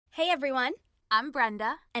Hey everyone, I'm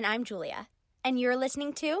Brenda. and I'm Julia, and you're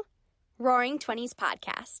listening to Roaring Twenties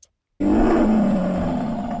Podcast.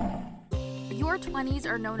 Your 20s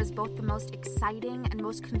are known as both the most exciting and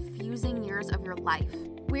most confusing years of your life.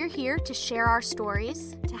 We're here to share our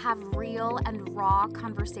stories, To have real and raw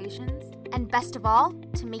conversations. and best of all,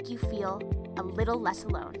 to make you feel a little less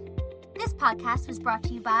alone. This podcast was brought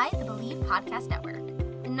to you by the Believe Podcast Network,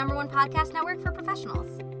 the #1 podcast network for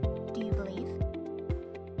professionals. Do you believe?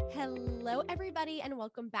 Hello, everybody, and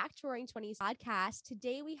welcome back to Roaring Twenties Podcast.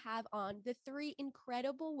 Today, we have on the three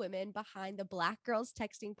incredible women behind the Black Girls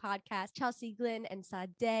Texting Podcast, Chelsea, Glenn, and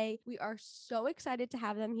Sade. We are so excited to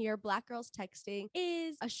have them here. Black Girls Texting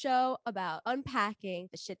is a show about unpacking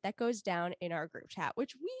the shit that goes down in our group chat,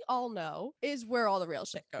 which we all know is where all the real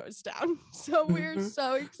shit goes down. So we're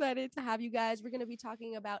so excited to have you guys. We're going to be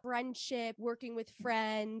talking about friendship, working with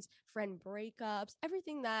friends, friend breakups,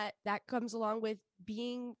 everything that comes along with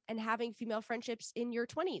being and having female friendships in your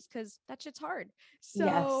 20s, because that shit's hard.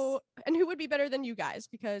 So And who would be better than you guys,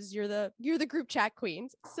 because you're the group chat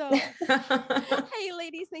queens. So hey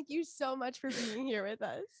ladies, thank you so much for being here with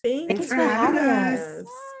us. Thanks for having us.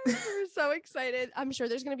 We're so excited. I'm sure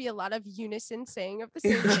there's going to be a lot of unison saying of the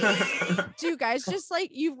same things. Do you guys just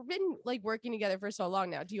you've been working together for so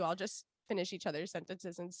long now, do you all just finish each other's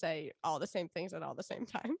sentences and say all the same things at all the same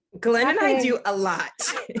time? Glenn and I do a lot.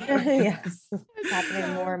 Yes, it's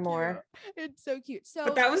happening more and more. It's so cute. So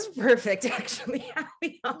But that was perfect, actually.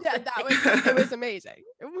 it was amazing.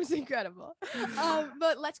 It was incredible.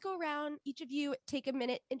 But let's go around. Each of you take a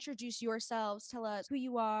minute, introduce yourselves, tell us who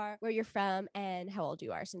you are, where you're from, and how old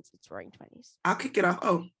you are, since it's Roaring 20s. I'll kick it off.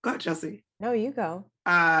 Oh, go ahead, Chelsea. No, you go.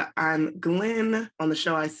 I'm Glenn. On the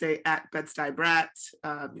show, I say at Bed-Stuy Brat.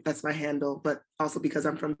 That's my handle, but also because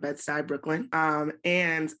I'm from Bed-Stuy, Brooklyn.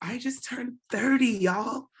 And I just turned 30,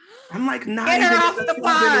 y'all. I'm not Get her even off in the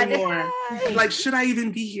club pod. anymore. Should I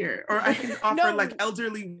even be here? Or I can offer No.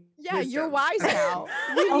 elderly. Yeah, wisdom. you're wise now.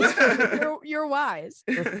 You're wise.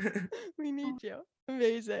 We need you.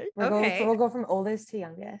 Amazing. We'll go from oldest to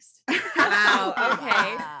youngest. Wow.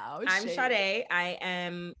 Okay. Wow, I'm shade. Sade. I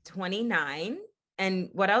am 29. And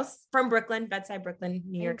what else? From Brooklyn, Bed-Stuy, Brooklyn,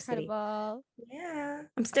 New York City. Incredible. Yeah.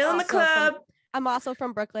 I'm still in the Also from- club. I'm also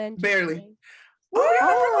from Brooklyn. just Barely. kidding.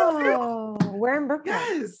 Oh, we're in Brooklyn.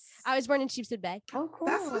 Yes. I was born in Sheepshead Bay. Oh, cool.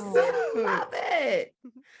 That's what's up. Love it.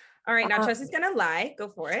 All right. Now, Uh, Chelsea's going to lie. Go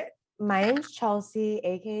for it. My name's Chelsea,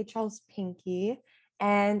 aka Charles Pinky,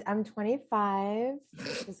 and I'm 25.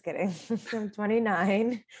 Just kidding. I'm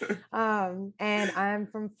 29. And I'm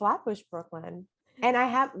from Flatbush, Brooklyn. And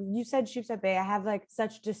you said Sheepshead Bay. I have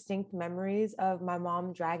such distinct memories of my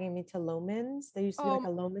mom dragging me to Loman's. There used to be a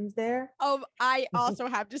Loman's there. I also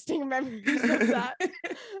have distinct memories of that.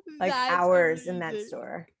 That's Hours in that amazing.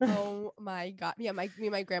 store. Oh my God. Yeah, me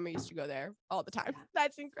and my grandma used to go there all the time.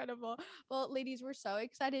 That's incredible. Well, ladies, we're so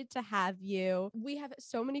excited to have you. We have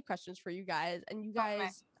so many questions for you guys, and you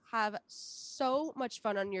guys have so much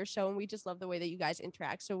fun on your show, and we just love the way that you guys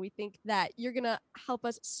interact. So we think that you're gonna help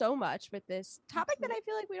us so much with this topic that I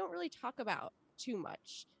feel like we don't really talk about too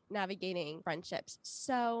much, navigating friendships.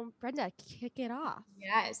 So Brenda, kick it off.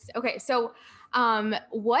 Yes. Okay. So,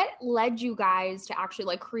 what led you guys to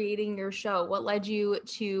actually creating your show? What led you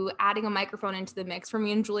to adding a microphone into the mix? For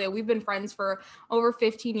me and Julia, we've been friends for over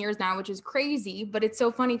 15 years now, which is crazy, but it's so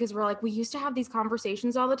funny because we're we used to have these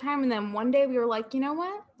conversations all the time. And then one day we were like, you know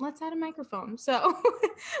what? Let's add a microphone. So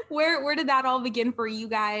where did that all begin for you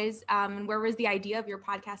guys? And where was the idea of your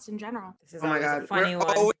podcast in general? This is Oh my always a God. funny We're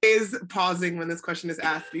one. always pausing when this question is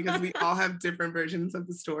asked because we all have different versions of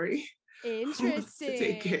the story. Interesting. To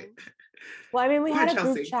take it. Well, I mean, we Go had ahead, a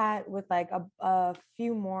group Chelsea. chat with a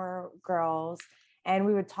few more girls, and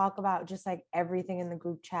we would talk about just everything in the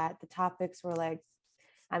group chat. The topics were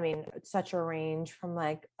such a range from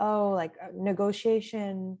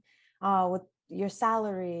negotiation with your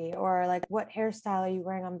salary, or what hairstyle are you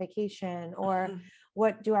wearing on vacation, or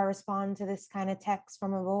what do I respond to this kind of text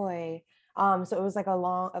from a boy. So it was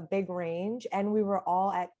a big range, and we were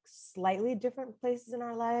all at slightly different places in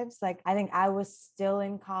our lives. I think I was still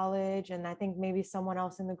in college, and I think maybe someone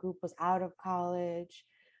else in the group was out of college.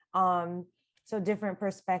 So different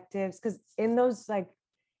perspectives, because in those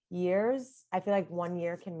years, I feel 1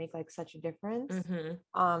 year can make such a difference.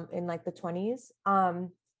 Mm-hmm. In the 20s.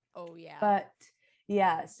 Oh yeah. But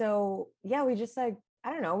yeah, so yeah, we just I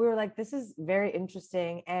don't know, we were this is very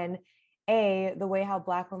interesting. And the way how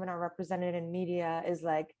Black women are represented in media is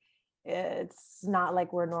it's not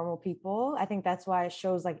we're normal people. I think that's why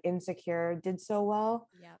shows like Insecure did so well.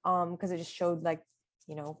 Yeah. Because it just showed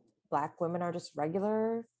Black women are just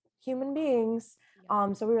regular human beings.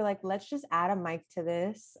 So we were like, let's just add a mic to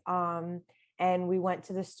this. And we went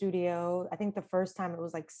to the studio. I think the first time it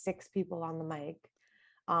was like 6 people on the mic.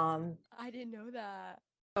 I didn't know that.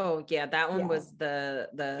 Oh yeah, that one Yeah. was the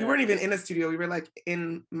We weren't even in a studio. We were like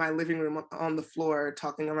in my living room on the floor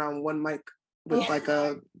talking around one mic with like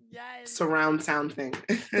a Yes. surround sound thing.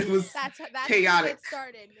 It was That's chaotic. It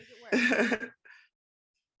started. Make it work.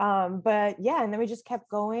 But yeah, and then we just kept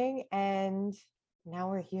going, and now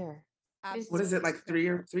we're here. What is it, like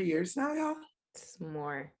 3 years now, y'all? It's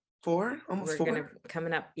more. 4? Almost 4. We're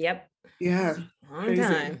coming up. Yep. Yeah. Long Crazy.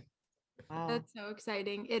 time. Wow. That's so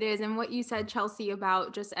exciting. It is. And what you said, Chelsea,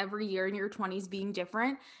 about just every year in your 20s being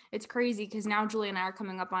different, it's crazy because now Julie and I are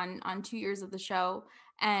coming up on 2 years of the show.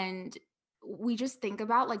 And we just think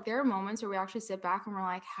about, like, there are moments where we actually sit back and we're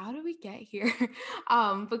like, how did we get here?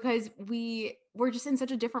 Because we're just in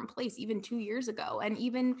such a different place even 2 years ago. And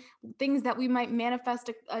even things that we might manifest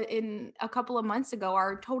in a couple of months ago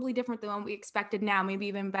are totally different than what we expected now, maybe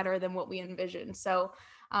even better than what we envisioned. So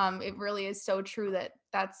it really is so true that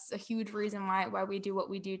that's a huge reason why we do what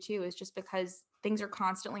we do too, is just because things are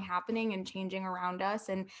constantly happening and changing around us,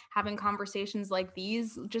 and having conversations like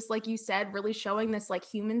these, just like you said, really showing this like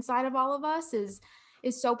human side of all of us is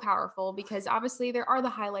so powerful, because obviously there are the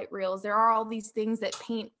highlight reels. There are all these things that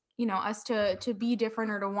paint, us to be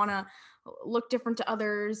different or to want to look different to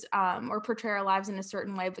others, or portray our lives in a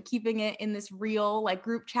certain way, but keeping it in this real, like,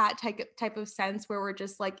 group chat type of sense where we're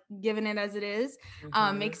just like giving it as it is,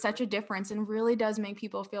 makes such a difference and really does make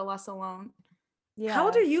people feel less alone. Yeah. How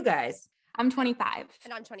old are you guys? I'm 25.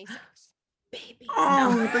 And I'm 26. Baby.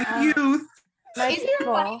 Oh, the youth. My Isn't it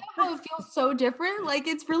people. funny how it feels so different? Like,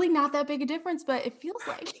 it's really not that big a difference, but it feels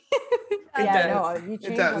like. Yeah, does. no, you It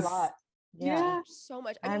changed a does. lot. Yeah. So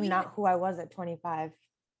much. I'm not who I was at 25.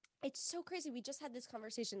 It's so crazy. We just had this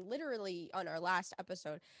conversation literally on our last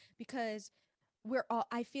episode, because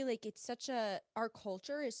I feel like it's such our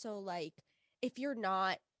culture is so like, if you're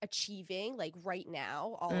not achieving like right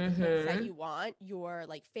now all the things that you want, you're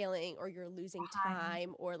like failing, or you're losing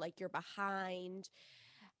time, or like you're behind.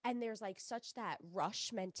 And there's like such that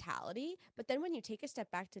rush mentality. But then when you take a step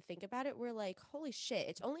back to think about it, we're like, holy shit,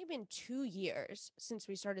 it's only been 2 years since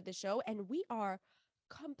we started the show, and we are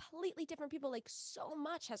completely different people. Like, so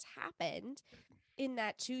much has happened in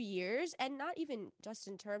that 2 years, and not even just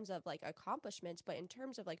in terms of like accomplishments, but in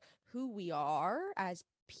terms of like who we are as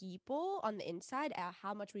people on the inside,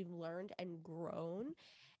 how much we've learned and grown.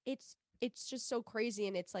 It's just so crazy.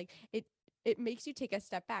 And it's like it makes you take a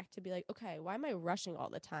step back to be like, okay, why am I rushing all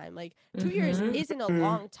the time? Like, 2 years isn't a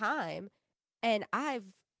long time, and I've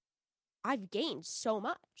gained so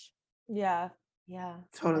much. Yeah. Yeah.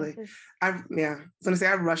 Totally. I was gonna say,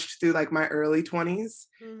 I rushed through like my early 20s.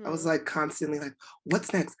 I was Mm-hmm. like constantly like,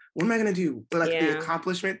 what's next? What am I gonna do? But like the Yeah.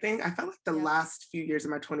 accomplishment thing, I felt like the Yep. last few years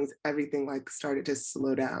of my 20s, everything like started to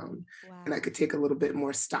slow down, and I Wow. could take a little bit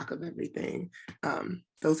more stock of everything.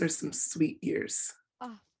 Those are some sweet years.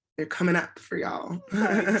 Oh. They're coming up for y'all. So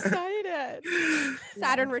excited.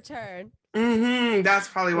 Saturn return. That's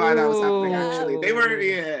probably why that was happening. Actually, they were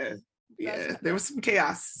That's- there was some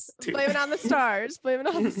chaos too. Blame it on the stars. Blame it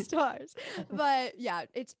on the stars. But yeah,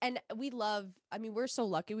 we love, I mean, we're so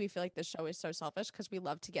lucky. We feel like the show is so selfish because we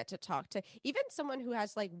love to get to talk to even someone who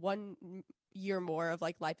has like 1 year more of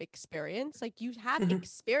like life experience. Like, you have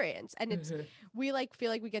experience, and it's we like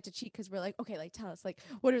feel like we get to cheat because we're like, okay, like, tell us, like,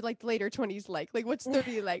 what are like later 20s like what's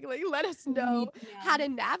 30 like let us know how to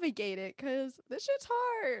navigate it, because this shit's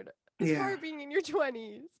hard. It's hard being in your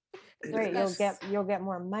 20s. Right. You'll get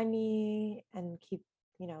more money and keep,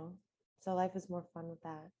 so life is more fun with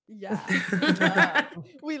that. Yeah.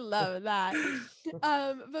 We love that.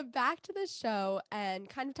 But back to the show, and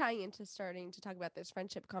kind of tying into starting to talk about this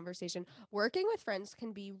friendship conversation, working with friends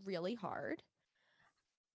can be really hard.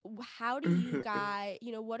 How do you guys,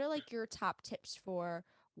 what are like your top tips for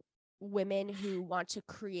women who want to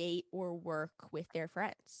create or work with their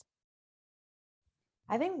friends?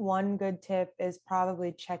 I think one good tip is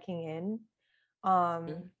probably checking in.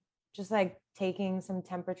 Just like taking some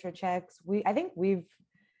temperature checks. I think we've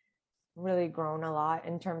really grown a lot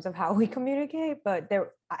in terms of how we communicate, but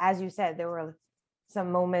there, as you said, there were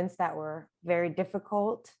some moments that were very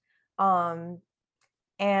difficult. And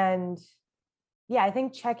yeah, I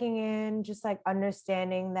think checking in, just like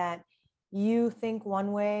understanding that you think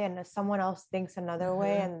one way and someone else thinks another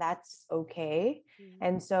way, and that's okay.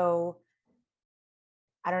 And so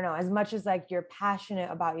I don't know, as much as like you're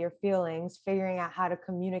passionate about your feelings, figuring out how to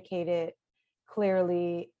communicate it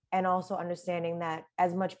clearly, and also understanding that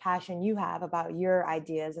as much passion you have about your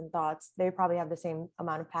ideas and thoughts, they probably have the same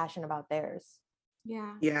amount of passion about theirs.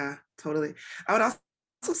 Yeah. Yeah, totally. I would also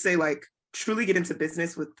say, like, truly get into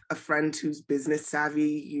business with a friend who's business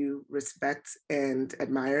savvy, you respect and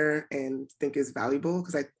admire and think is valuable.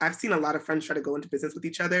 Because I've seen a lot of friends try to go into business with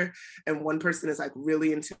each other, and one person is like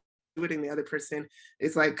really into it and the other person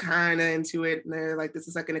is like kind of into it, and they're like, this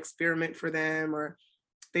is like an experiment for them, or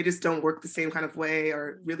they just don't work the same kind of way,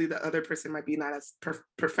 or really the other person might be not as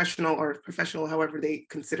professional or professional, however they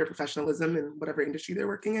consider professionalism in whatever industry they're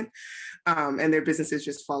working in, and their businesses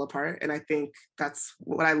just fall apart. And I think that's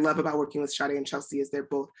what I love about working with Sade and Chelsea, is they're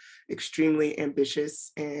both extremely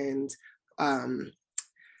ambitious and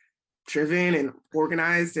driven and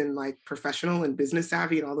organized and like professional and business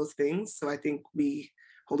savvy and all those things. So I think we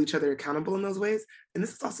hold each other accountable in those ways. And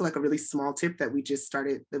this is also like a really small tip that we just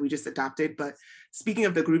adopted. But speaking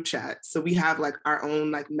of the group chat, so we have like our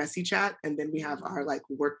own like messy chat, and then we have our like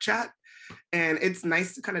work chat. And it's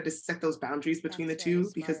nice to kind of just set those boundaries between the two,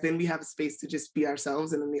 because then we have a space to just be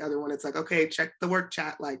ourselves. And then the other one, it's like, okay, check the work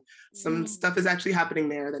chat. Like some stuff is actually happening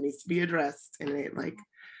there that needs to be addressed. And it like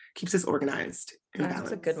keeps us organized and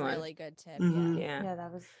balanced. That's a good one. Really good tip. Mhm. Yeah.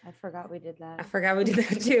 that was, I forgot we did that. I forgot we did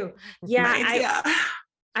that too. Yeah.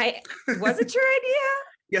 I was it your idea?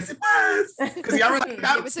 Yes, it was. Because y'all were like,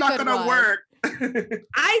 that's not gonna work.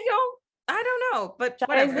 I don't know, but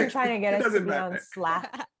Shade's been trying to get us to doesn't be on matter.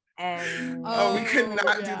 Slack, and we could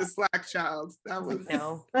not yeah. do the Slack child. That was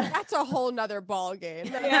no. That's a whole nother ball game.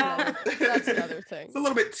 Yeah. That's another thing. It's a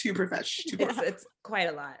little bit too professional. it's quite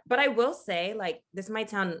a lot. But I will say, like, this might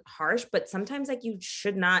sound harsh, but sometimes like you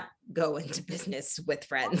should not go into business with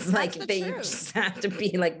friends. Well, like that's the they truth. just have to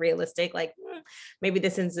be like realistic. Like maybe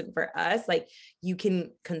this isn't for us. Like you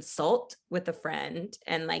can consult with a friend,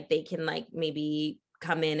 and like they can like maybe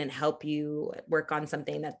come in and help you work on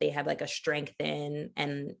something that they have like a strength in,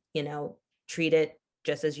 and treat it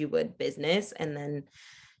just as you would business, and then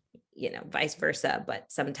vice versa.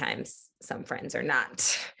 But sometimes some friends are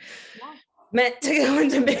not meant to go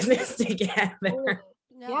into business together.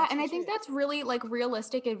 Yeah, and I think that's really like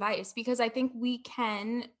realistic advice, because I think we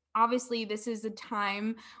can, obviously this is a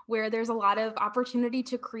time where there's a lot of opportunity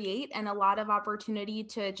to create and a lot of opportunity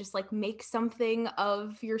to just like make something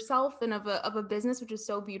of yourself and of a business, which is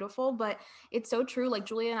so beautiful. But it's so true. Like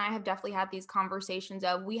Julia and I have definitely had these conversations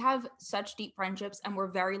of, we have such deep friendships and we're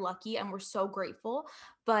very lucky and we're so grateful,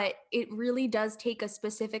 but it really does take a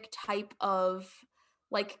specific type of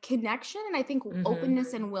like connection, and I think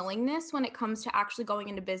openness and willingness when it comes to actually going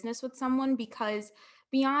into business with someone, because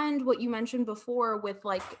beyond what you mentioned before with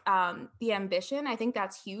like the ambition, I think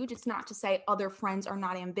that's huge. It's not to say other friends are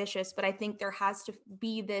not ambitious, but I think there has to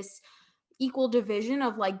be this equal division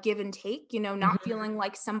of like give and take, not feeling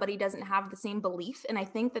like somebody doesn't have the same belief. And I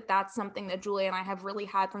think that that's something that Julia and I have really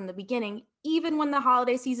had from the beginning, even when the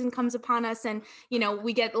holiday season comes upon us and,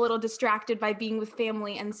 we get a little distracted by being with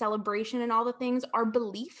family and celebration and all the things. Our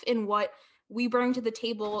belief in what we bring to the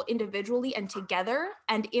table individually and together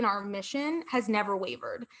and in our mission has never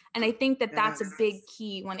wavered. And I think that that's a big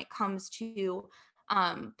key when it comes to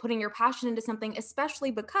putting your passion into something,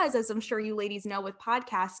 especially because, as I'm sure you ladies know, with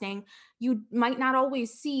podcasting, you might not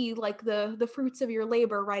always see like the fruits of your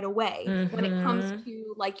labor right away when it comes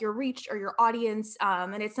to like your reach or your audience.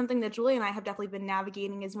 And it's something that Julia and I have definitely been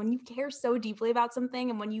navigating, is when you care so deeply about something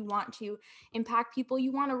and when you want to impact people,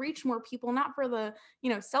 you want to reach more people, not for the,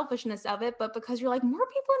 selfishness of it, but because you're like, more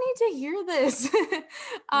people need to hear this.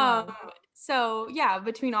 So yeah,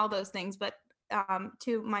 between all those things, but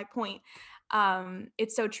to my point,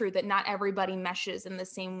 it's so true that not everybody meshes in the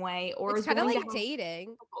same way, or it's kind of like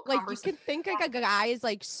dating. Like you can think like a guy is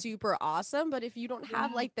like super awesome, but if you don't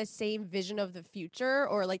have like the same vision of the future,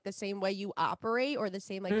 or like the same way you operate, or the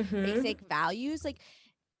same like basic values, like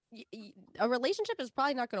a relationship is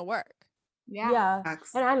probably not going to work. Yeah.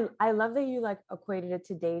 And I love that you like equated it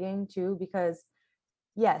to dating too, because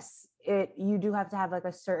yes, you do have to have like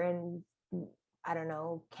a certain, I don't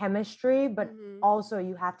know, chemistry, but also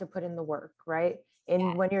you have to put in the work, right?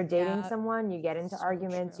 And when you're dating someone, you get into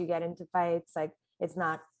arguments, you get into fights. Like it's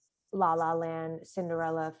not La La Land,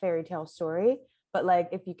 Cinderella fairy tale story, but like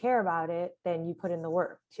if you care about it, then you put in the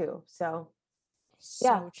work too. So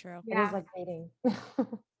True. It is like dating.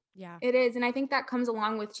 Yeah, it is. And I think that comes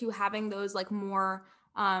along with too having those like more,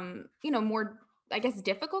 more, I guess,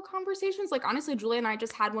 difficult conversations. Like honestly, Julia and I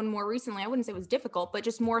just had one more recently. I wouldn't say it was difficult, but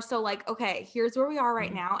just more so like, okay, here's where we are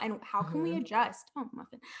right now, and how can we adjust? Oh,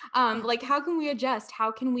 muffin. Like how can we adjust?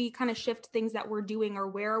 How can we kind of shift things that we're doing, or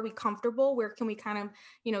where are we comfortable? Where can we kind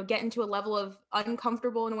of, get into a level of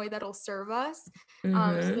uncomfortable in a way that'll serve us?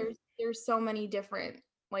 So there's so many different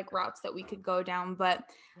like routes that we could go down, but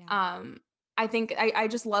I think I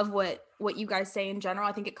just love what you guys say in general.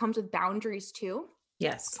 I think it comes with boundaries too.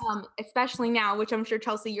 Yes. Especially now, which I'm sure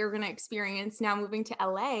Chelsea, you're going to experience now moving to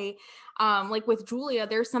LA. Like with Julia,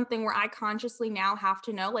 there's something where I consciously now have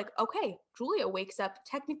to know, like, okay, Julia wakes up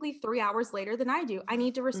technically 3 hours later than I do. I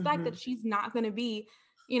need to respect that she's not going to be,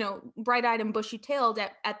 you know, bright-eyed and bushy-tailed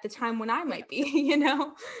at the time when I might be, you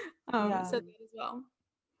know? So that as well.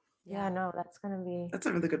 Yeah, no, That's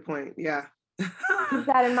a really good point. Yeah. Keep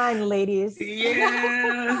that in mind, ladies.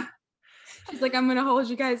 Yeah. She's like, I'm gonna hold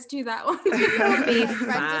you guys to that one. Be Brenda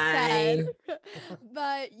fine. said.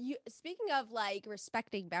 But you, speaking of like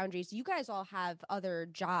respecting boundaries, you guys all have other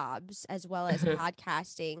jobs as well as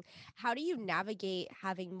podcasting. How do you navigate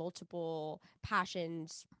having multiple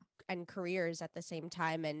passions and careers at the same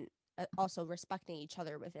time, and also respecting each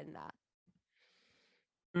other within that?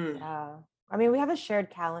 Yeah. I mean, we have a shared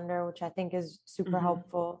calendar, which I think is super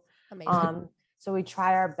helpful. Amazing. So we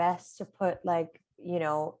try our best to put like, you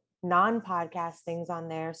know, non-podcast things on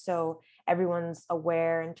there. So everyone's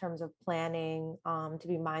aware in terms of planning, to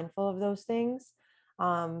be mindful of those things.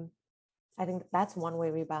 I think that's one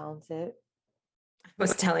way we balance it. I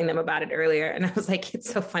was telling them about it earlier, and I was like, it's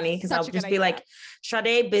so funny because I'll just be like,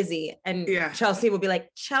 Sade busy, and Chelsea will be like,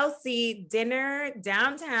 Chelsea dinner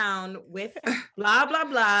downtown with blah blah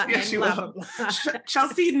blah, Yeah, and she blah, will. blah, blah.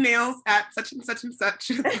 Chelsea nails at such and such and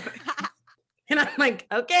such. And I'm like,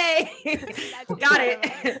 okay, got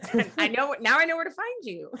it. I know now. I know where to find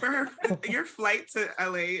you. For your flight to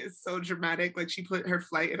LA is so dramatic. Like she put her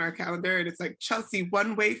flight in our calendar, and it's like Chelsea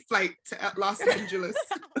one-way flight to Los Angeles.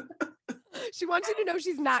 She wants you to know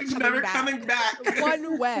she's not She's coming never back. coming back.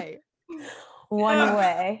 One way. One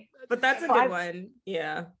way. But that's a good one.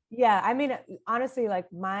 Yeah. Yeah. I mean, honestly,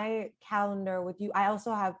 like my calendar with you, I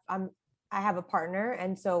also have, I have a partner.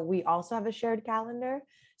 And so we also have a shared calendar.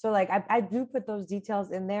 So like, I do put those details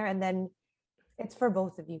in there, and then it's for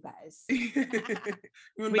both of you guys.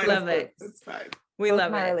 We love it. It's fine. We Both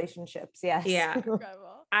love my it. relationships. Yes. Yeah.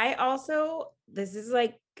 Incredible. I also, this is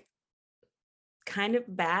like kind of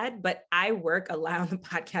bad, but I work a lot on the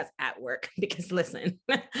podcast at work because listen,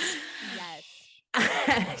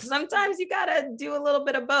 sometimes you gotta do a little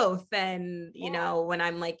bit of both. And you know, when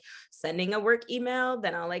I'm like sending a work email,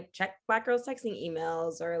 then I'll like check Black Girls Texting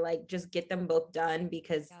emails, or like just get them both done,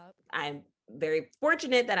 because I'm very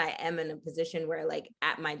fortunate that I am in a position where like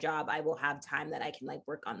at my job, I will have time that I can like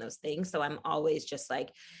work on those things. So I'm always just like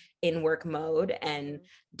in work mode, and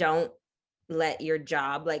don't let your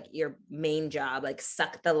job, like your main job, like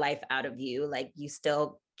suck the life out of you. Like you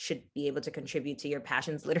still should be able to contribute to your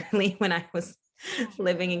passions. Literally, when I was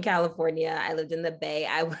living in California, I lived in the Bay,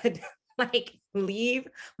 I would like leave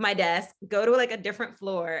my desk, go to like a different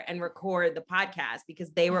floor and record the podcast because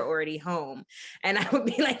they were already home. And I would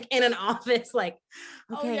be like in an office, like,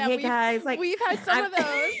 okay, hey guys, like we've had some of those.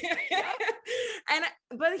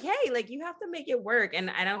 But hey, like you have to make it work. And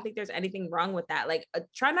I don't think there's anything wrong with that. Like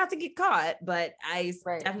try not to get caught, but I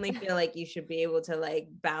definitely feel like you should be able to like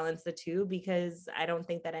balance the two, because I don't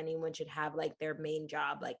think that anyone should have like their main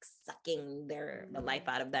job, like sucking the life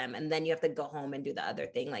out of them. And then you have to go home and do the other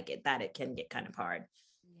thing, like it can get kind of hard.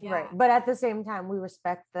 Right. But at the same time, we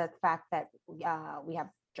respect the fact that we have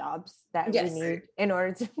jobs that we need in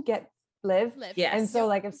order to live. Yes. And so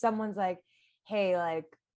like if someone's like, hey, like,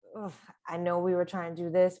 I know we were trying to do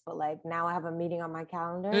this, but like now I have a meeting on my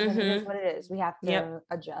calendar, then it is what it is. We have to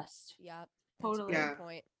adjust. Yep. Totally. Yeah.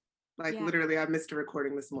 Point. Like literally I missed a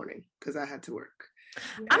recording this morning because I had to work.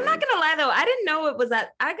 I'm not gonna lie though, I didn't know it was at,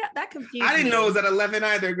 I got that confused. I didn't know it was at 11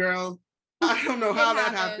 either, girl. I don't know how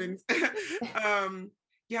that happens.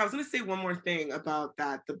 Yeah, I was gonna say one more thing about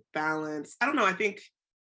that, the balance. I don't know, I think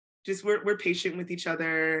just we're patient with each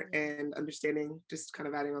other and understanding, just kind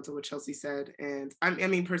of adding on to what Chelsea said. And I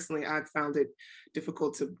mean, personally, I've found it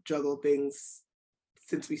difficult to juggle things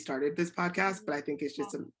since we started this podcast, but I think it's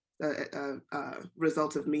just a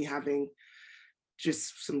result of me having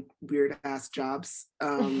just some weird ass jobs.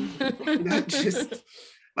 That just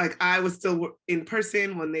like I was still in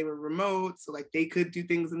person when they were remote, so like they could do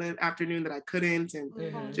things in the afternoon that I couldn't,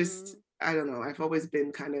 and just I don't know. I've always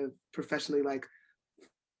been kind of professionally like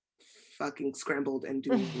fucking scrambled and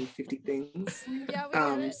doing 50 things.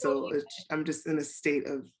 So I'm just in a state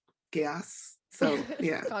of chaos. So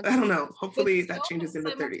yeah, I don't know. Hopefully that changes in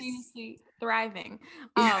the 30s. Thriving.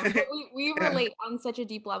 But we relate on such a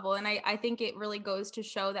deep level, and I think it really goes to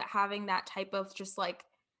show that having that type of just like,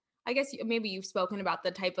 I guess maybe you've spoken about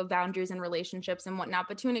the type of boundaries and relationships and whatnot,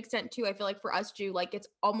 but to an extent too, I feel like for us, Ju, like it's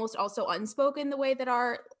almost also unspoken the way that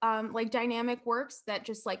our like dynamic works, that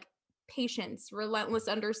just like patience, relentless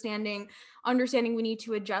understanding we need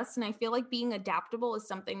to adjust. And I feel like being adaptable is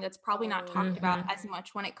something that's probably not talked about as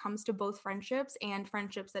much when it comes to both friendships and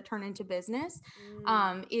friendships that turn into business.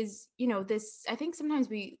 Is, you know, this, I think sometimes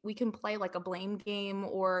we can play like a blame game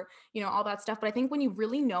or, you know, all that stuff. But I think when you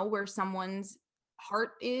really know where someone's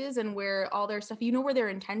heart is and where all their stuff, you know, where their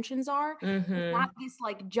intentions are, it's not this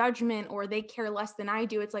like judgment or they care less than I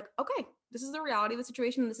do. It's like, okay, this is the reality of the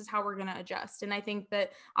situation. This is how we're going to adjust. And I think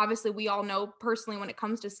that obviously we all know personally when it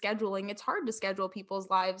comes to scheduling, it's hard to schedule people's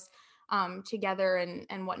lives together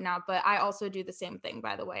and whatnot. But I also do the same thing,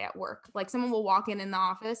 by the way, at work. Like someone will walk in the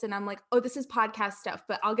office and I'm like, oh, this is podcast stuff,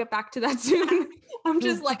 but I'll get back to that soon. I'm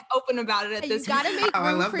just like open about it at this. You got to make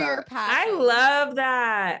room for your passion. I love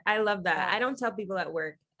that. I don't tell people at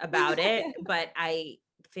work about it, but I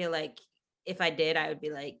feel like if I did, I would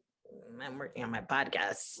be like, I'm working on my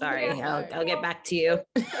podcast. Sorry, I'll get back to you.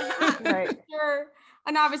 Right. Sure.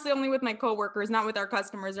 And obviously only with my coworkers, not with our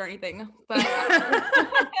customers or anything. But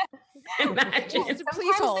imagine.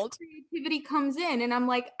 Please hold. Creativity comes in and I'm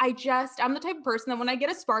like, I'm the type of person that when I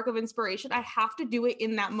get a spark of inspiration, I have to do it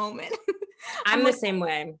in that moment. I'm like, the same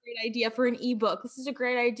way. Great idea for an ebook. This is a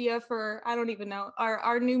great idea for, I don't even know,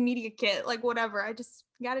 our new media kit, like whatever. I just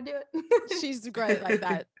got to do it. She's great like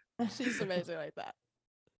that. She's amazing like that.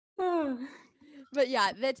 But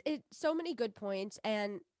yeah, that's it. So many good points.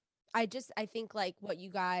 And I think like what you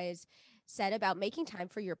guys said about making time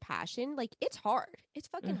for your passion, like it's hard. It's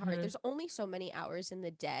fucking hard. There's only so many hours in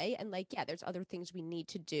the day. And like, yeah, there's other things we need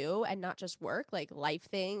to do and not just work, like life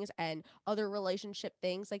things and other relationship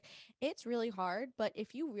things. Like it's really hard. But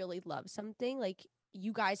if you really love something, like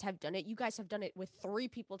you guys have done it. You guys have done it with 3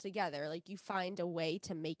 people together. Like you find a way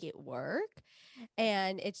to make it work.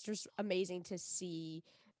 And it's just amazing to see,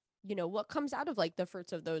 you know, what comes out of like the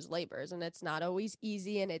fruits of those labors. And it's not always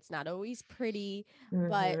easy and it's not always pretty,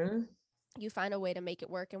 but you find a way to make it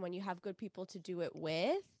work. And when you have good people to do it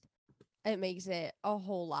with, it makes it a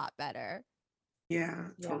whole lot better. Yeah,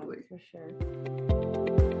 totally. For sure.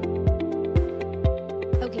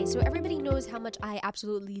 Okay, so everybody knows how much I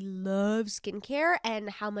absolutely love skincare and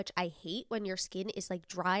how much I hate when your skin is like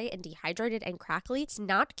dry and dehydrated and crackly. It's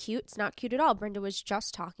not cute. It's not cute at all. Brenda was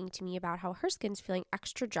just talking to me about how her skin's feeling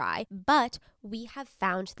extra dry, but we have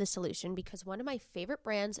found the solution because one of my favorite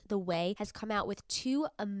brands, The Way, has come out with 2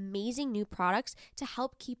 amazing new products to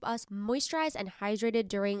help keep us moisturized and hydrated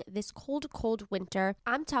during this cold winter.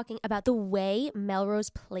 I'm talking about The Way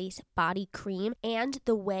Melrose Place Body Cream and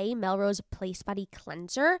The Way Melrose Place Body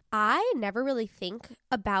Cleanser. I never really think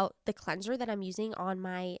about the cleanser that I'm using on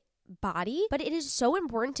my body, but it is so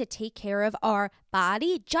important to take care of our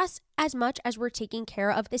body just as much as we're taking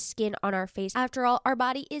care of the skin on our face. After all, our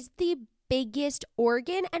body is the biggest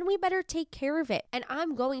organ and we better take care of it. And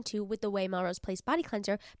I'm going to with the Way Melrose Place Body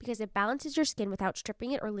Cleanser because it balances your skin without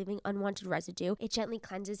stripping it or leaving unwanted residue. It gently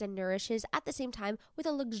cleanses and nourishes at the same time with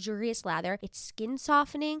a luxurious lather. It's skin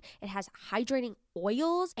softening, it has hydrating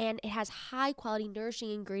oils, and it has high quality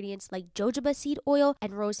nourishing ingredients like jojoba seed oil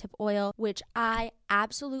and rosehip oil, which I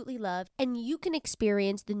absolutely love. And you can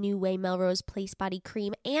experience the new Way Melrose Place Body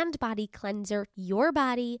Cream and Body Cleanser your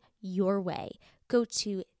body, your way. Go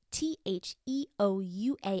to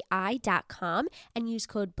THEOUAI.com and use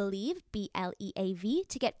code BELIEVE, BLEAV,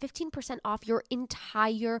 to get 15% off your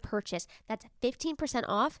entire purchase. That's 15%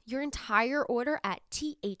 off your entire order at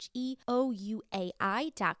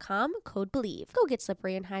THEOUAI.com, code BELIEVE. Go get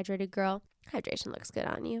slippery and hydrated, girl. Hydration looks good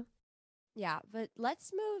on you. Yeah, but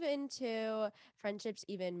let's move into friendships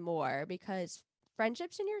even more because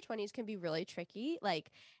friendships in your 20s can be really tricky.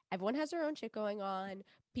 Like, everyone has their own shit going on.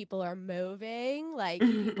 People are moving, like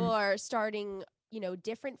people are starting, you know,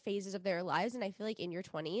 different phases of their lives. And I feel like in your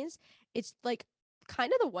 20s, it's like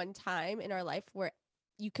kind of the one time in our life where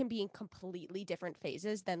you can be in completely different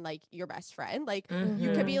phases than like your best friend. Like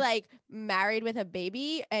you could be like married with a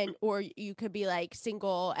baby or you could be like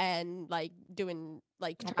single and like doing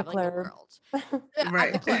like traveling the world.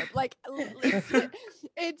 Right. At the club. Like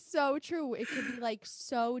it's so true. It could be like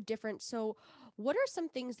so different. So what are some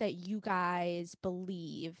things that you guys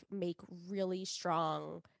believe make really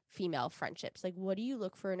strong female friendships? Like, what do you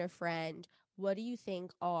look for in a friend? What do you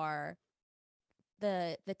think are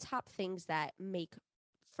the top things that make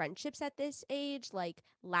friendships at this age like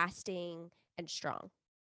lasting and strong?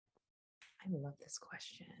 I love this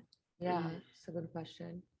question. Yeah, it's a good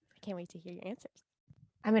question. I can't wait to hear your answers.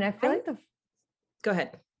 I mean, I feel like Go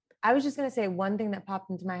ahead. I was just going to say one thing that popped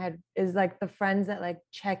into my head is like the friends that like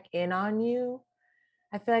check in on you.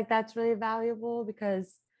 I feel like that's really valuable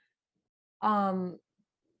because, you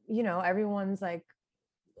know, everyone's like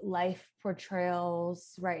life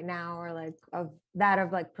portrayals right now are like of that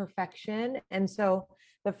of like perfection. And so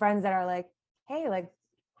the friends that are like, hey, like,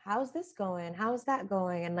 how's this going? How's that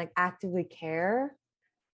going? And like actively care.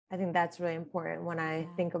 I think that's really important when I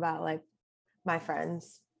think about like my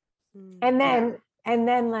friends. And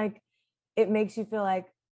then like it makes you feel like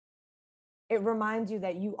it reminds you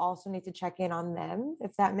that you also need to check in on them,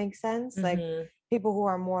 if that makes sense. Like people who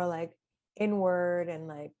are more like inward and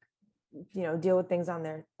like, you know, deal with things on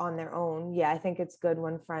their own. Yeah, I think it's good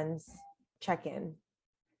when friends check in.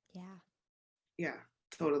 Yeah,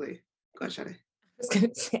 totally. Go ahead, Shadi. I was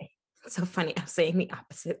gonna say, it's so funny. I'm saying the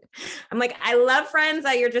opposite. I'm like, I love friends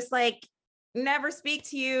that you're just like never speak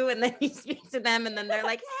to you, and then you speak to them, and then they're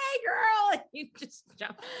like, "Hey, girl," and you just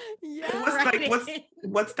jump.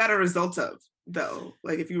 What's that a result of, though?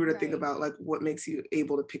 Like, if you were to think about like what makes you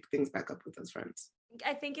able to pick things back up with those friends.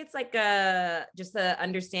 I think it's like just the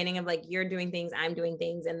understanding of like you're doing things, I'm doing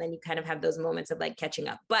things, and then you kind of have those moments of like catching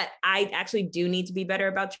up. But I actually do need to be better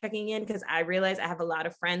about checking in, because I realize I have a lot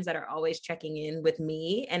of friends that are always checking in with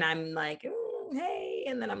me, and I'm like, hey,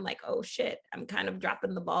 and then I'm like, oh shit, I'm kind of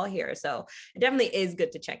dropping the ball here. So it definitely is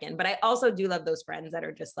good to check in. But I also do love those friends that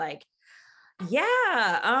are just like,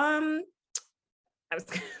 I was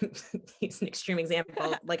going to use an extreme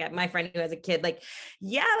example, like my friend who has a kid, like,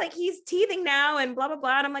 like he's teething now and blah, blah,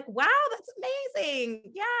 blah. And I'm like, wow, that's amazing.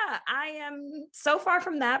 Yeah, I am so far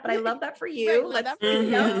from that, but I love that for you. Let's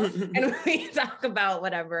go. And we talk about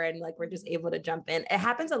whatever. And like, we're just able to jump in. It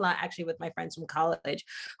happens a lot actually with my friends from college,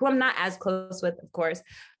 who I'm not as close with, of course.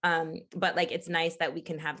 But like, it's nice that we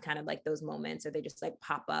can have kind of like those moments, or they just like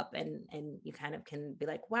pop up and you kind of can be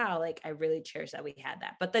like, wow, like I really cherish that we had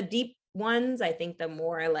that. But the deep ones, I think the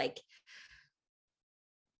more like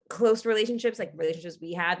close relationships, like relationships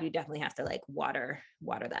we have, you definitely have to like water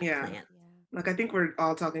that plant. Like, I think we're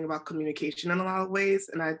all talking about communication in a lot of ways.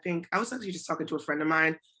 And I think I was actually just talking to a friend of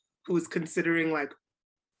mine who was considering like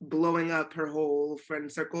blowing up her whole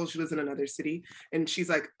friend circle. She lives in another city. And she's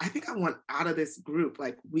like, I think I want out of this group.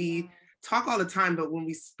 Like, we talk all the time, but when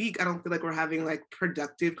we speak, I don't feel like we're having like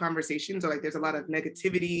productive conversations, or like there's a lot of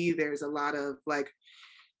negativity. There's a lot of like,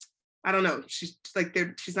 I don't know. She's like,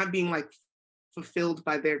 she's not being like fulfilled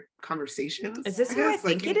by their conversations. Is this who I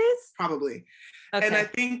think it is? Probably. Okay. And I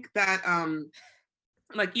think that,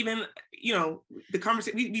 like, even, you know, the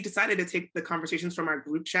conversation, we decided to take the conversations from our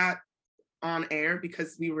group chat on air,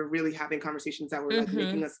 because we were really having conversations that were like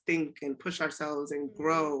making us think and push ourselves and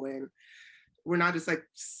grow. And we're not just like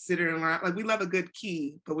sitting around, like, we love a good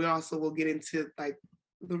key, but we also will get into like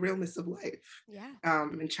the realness of life,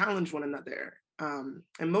 and challenge one another,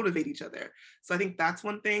 and motivate each other. So I think that's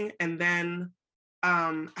one thing. And then,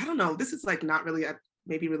 I don't know, this is like not really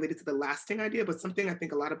maybe related to the lasting idea, but something I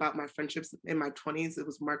think a lot about my friendships in my 20s, it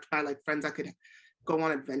was marked by like friends I could go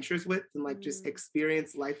on adventures with and like just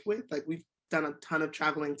experience life with. Like, we've done a ton of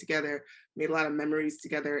traveling together, made a lot of memories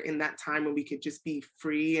together in that time when we could just be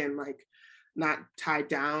free and like not tied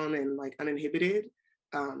down and like uninhibited.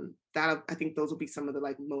 That, I think those will be some of the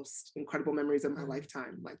like most incredible memories of my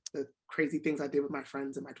lifetime, like the crazy things I did with my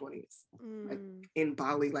friends in my 20s, like in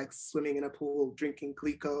Bali, like swimming in a pool, drinking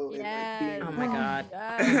Glico. And, like, being, oh my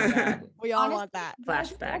God. We all want that.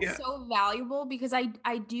 Flashback. That's so valuable, because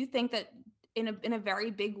I do think that in a very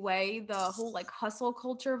big way, the whole like hustle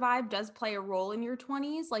culture vibe does play a role in your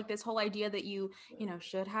 20s. Like this whole idea that you know,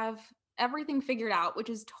 should have everything figured out, which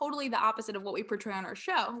is totally the opposite of what we portray on our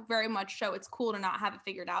show. Very much so, it's cool to not have it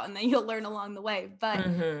figured out, and then you'll learn along the way. But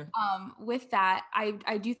with that,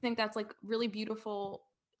 I do think that's like really beautiful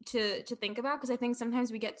to think about, because I think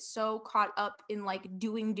sometimes we get so caught up in like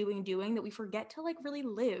doing that we forget to like really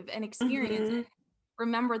live and experience and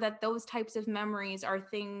remember that those types of memories are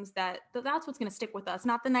things that's what's going to stick with us.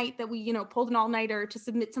 Not the night that we, you know, pulled an all-nighter to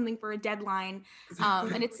submit something for a deadline.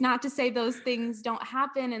 And it's not to say those things don't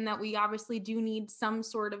happen, and that we obviously do need some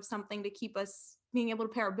sort of something to keep us being able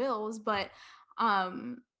to pay our bills. But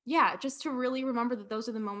just to really remember that those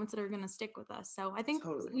are the moments that are going to stick with us. So I think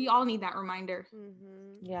we all need that reminder.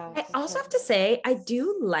 Yeah. I also have to say, I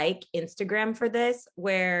do like Instagram for this,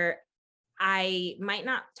 where I might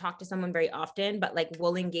not talk to someone very often, but like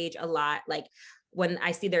we'll engage a lot. Like when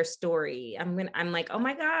I see their story, I'm like, oh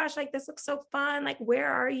my gosh, like this looks so fun. Like,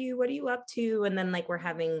 where are you? What are you up to? And then like we're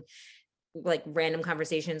having like random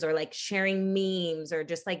conversations, or like sharing memes, or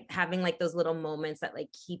just like having like those little moments that like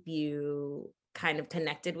keep you kind of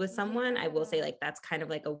connected with someone. I will say like that's kind of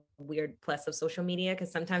like a weird plus of social media,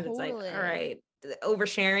 because sometimes it's like, all right,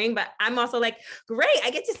 oversharing, but I'm also like, great, I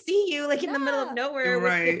get to see you like in the middle of nowhere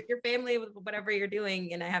with your family, with whatever you're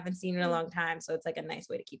doing, and I haven't seen you in a long time, so it's like a nice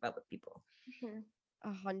way to keep up with people.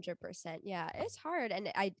 100%. Yeah, it's hard.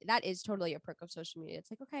 And that is totally a perk of social media.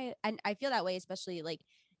 It's like, okay. And I feel that way, especially like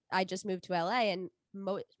I just moved to LA and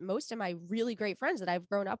most of my really great friends that I've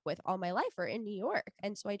grown up with all my life are in New York.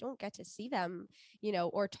 And so I don't get to see them,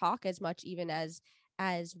 or talk as much even as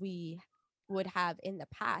we would have in the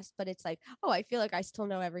past. But it's like, oh, I feel like I still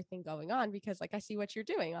know everything going on because like I see what you're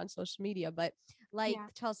doing on social media. But like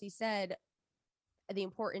Chelsea said, the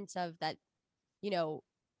importance of that,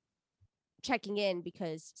 checking in,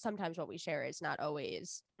 because sometimes what we share is not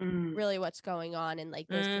always really what's going on, and like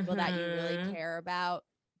those people that you really care about,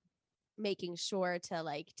 making sure to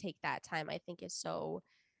like take that time, I think is so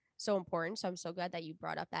important. So I'm so glad that you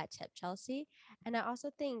brought up that tip, Chelsea. And I also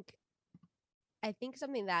think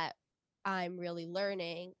something that I'm really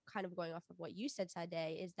learning, kind of going off of what you said,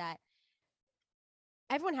 Sade, is that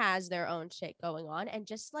everyone has their own shit going on, and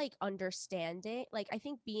just like understanding, like I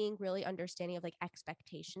think being really understanding of like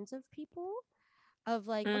expectations of people, of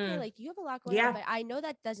like, okay, like you have a lot going on, but I know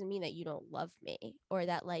that doesn't mean that you don't love me or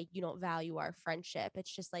that like you don't value our friendship.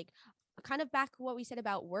 It's just like kind of back what we said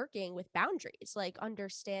about working with boundaries, like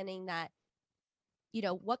understanding that,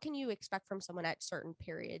 what can you expect from someone at certain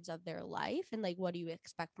periods of their life, and like what do you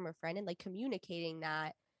expect from a friend, and like communicating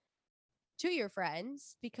that to your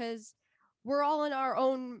friends, because we're all in our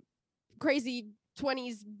own crazy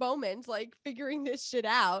 20s moments, like figuring this shit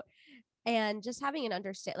out, and just having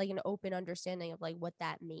an open understanding of like what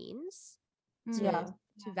that means to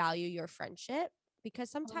value your friendship. Because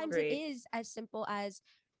sometimes it is as simple as,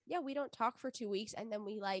 we don't talk for 2 weeks and then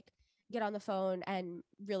we like get on the phone and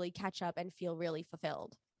really catch up and feel really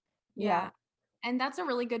fulfilled. Yeah. And that's a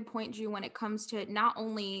really good point, Ju, when it comes to not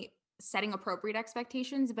only setting appropriate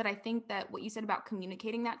expectations, but I think that what you said about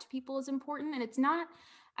communicating that to people is important. And it's not,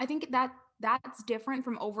 I think that's different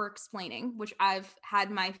from over explaining, which I've had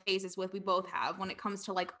my phases with, we both have, when it comes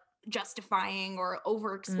to like justifying or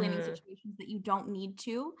over explaining situations that you don't need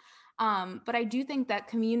to. But I do think that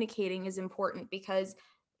communicating is important, because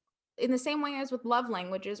in the same way as with love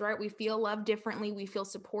languages, right? We feel love differently. We feel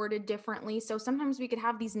supported differently. So sometimes we could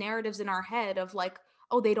have these narratives in our head of like,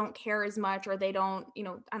 oh, they don't care as much, or they don't, I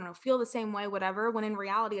don't know, feel the same way, whatever. When in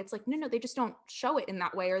reality, it's like, no, they just don't show it in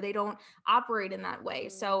that way, or they don't operate in that way.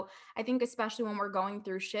 So I think especially when we're going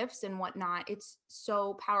through shifts and whatnot, it's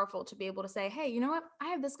so powerful to be able to say, hey, you know what? I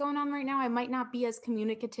have this going on right now. I might not be as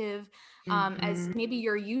communicative as maybe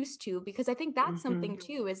you're used to, because I think that's something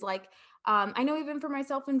too, is like, I know even for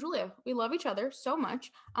myself and Julia, we love each other so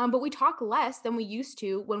much, but we talk less than we used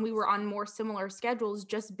to when we were on more similar schedules,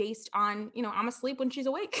 just based on, I'm asleep when she's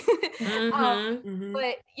awake.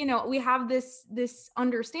 But, we have this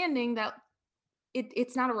understanding that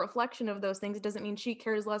it's not a reflection of those things. It doesn't mean she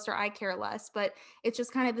cares less or I care less, but it's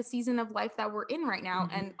just kind of the season of life that we're in right now,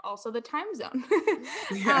 and also the time zone.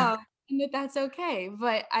 And that's okay.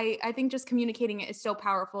 But I think just communicating it is so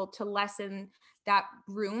powerful to lessen that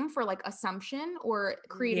room for like assumption or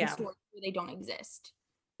creating stories where they don't exist.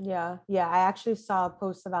 Yeah. I actually saw a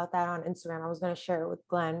post about that on Instagram. I was going to share it with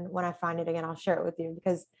Glenn. When I find it again, I'll share it with you,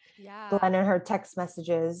 because Glenn and her text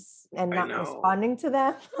messages and not responding to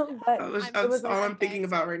them. But it was all I'm thinking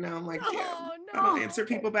about right now. I'm like, damn, I don't answer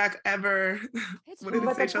people back ever. What did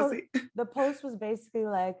it say, Chelsea? The post was basically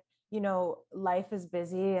like, life is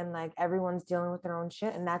busy and like everyone's dealing with their own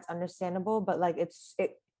shit, and that's understandable. But like it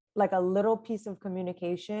like a little piece of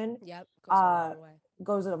communication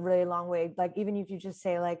goes a really long way. Like even if you just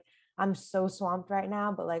say like, I'm so swamped right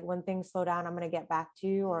now, but like when things slow down, I'm going to get back to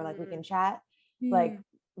you, or like we can chat, like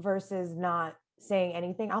versus not saying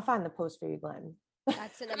anything. I'll find the post for you, Glenn.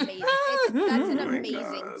 That's an amazing, that's an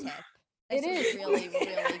amazing tip. It is really,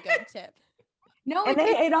 really good tip. No, and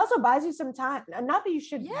it also buys you some time. Not that you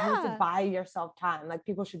should need to buy yourself time. Like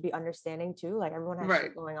people should be understanding too. Like everyone has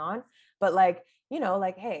shit going on, but like,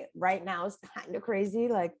 like, hey, right now is kind of crazy.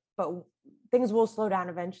 Like, but things will slow down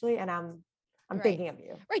eventually. And I'm thinking of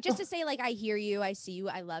you. Right. Just to say like, I hear you, I see you,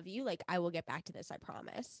 I love you. Like I will get back to this. I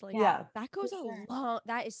promise. Like that goes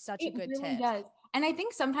that is such a good really tip. Does. And I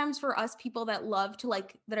think sometimes for us people that love to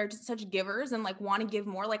like, that are just such givers and like want to give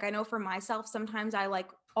more. Like I know for myself, sometimes I like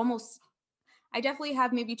I definitely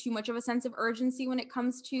have maybe too much of a sense of urgency when it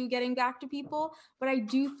comes to getting back to people. But I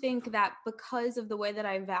do think that because of the way that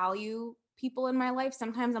I value people in my life,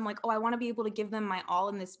 sometimes I'm like, oh, I want to be able to give them my all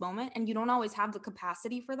in this moment. And you don't always have the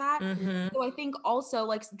capacity for that. So I think also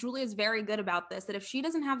like Julia's very good about this, that if she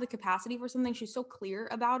doesn't have the capacity for something, she's so clear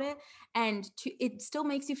about it. And it still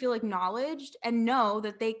makes you feel acknowledged and know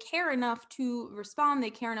that they care enough to respond. They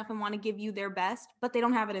care enough and want to give you their best, but they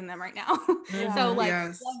don't have it in them right now. So like,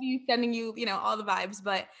 love you, sending you, all the vibes.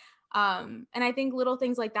 But And I think little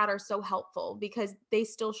things like that are so helpful because they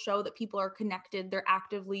still show that people are connected. They're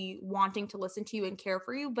actively wanting to listen to you and care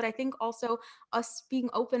for you. But I think also us being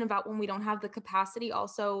open about when we don't have the capacity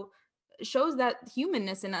also shows that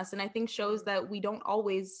humanness in us. And I think shows that we don't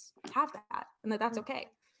always have that and that that's okay.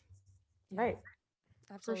 Right.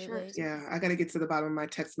 Absolutely. sure. Yeah, I gotta get to the bottom of my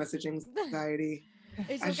text messaging anxiety.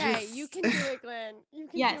 It's I okay. just- You can do it, Glenn. You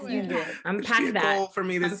can Yes, do you it. can. It should Unpack be a that. goal for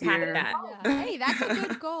me this Unpack year. that. Yeah. Hey, that's a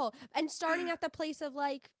good goal. And starting at the place of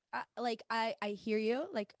like I hear you.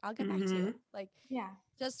 Like I'll get back to you. Like Yeah.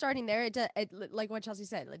 just starting there. Like what Chelsea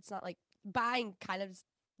said. It's not like buying kind of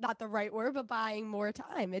not the right word, but buying more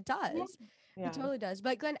time. It does. Yeah. It totally does.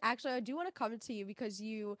 But Glenn, actually, I do want to come to you because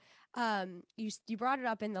you brought it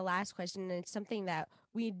up in the last question, and it's something that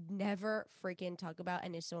we never freaking talk about,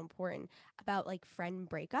 and is so important about like friend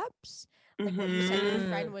breakups, like what you said your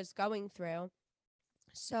friend was going through.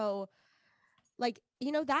 So, like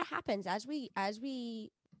that happens as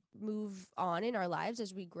we move on in our lives,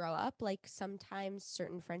 as we grow up. Like sometimes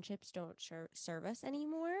certain friendships don't serve us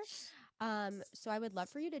anymore. So I would love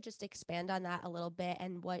for you to just expand on that a little bit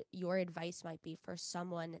and what your advice might be for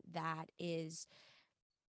someone that is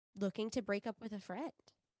looking to break up with a friend.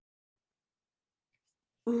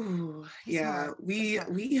 Ooh, It's yeah. hard. We It's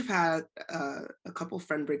hard. we have had a couple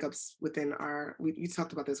friend breakups within our. We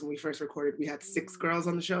talked about this when we first recorded. We had 6 girls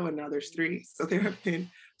on the show, and now there's 3. So there have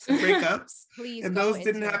been some breakups, Please and go those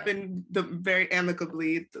didn't into it. happen very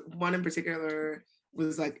amicably. The one in particular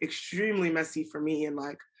was like extremely messy for me and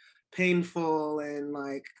like painful, and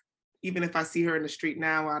like even if I see her in the street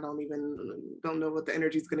now, I don't know what the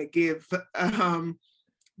energy is gonna give.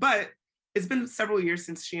 But it's been several years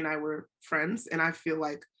since she and I were friends, and I feel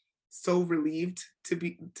like so relieved to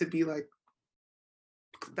be like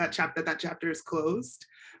that chapter is closed.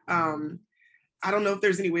 I don't know if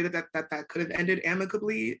there's any way that could have ended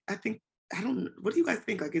amicably. What do you guys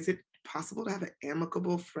think? Like, is it possible to have an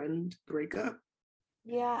amicable friend breakup?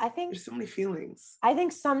 Yeah, I think There's so many feelings. I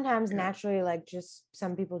think sometimes Yeah. naturally, like just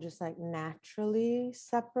some people just like naturally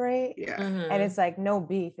separate, Yeah. and it's like no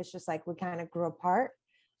beef. It's just like we kind of grew apart.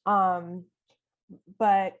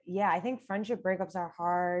 But yeah, I think friendship breakups are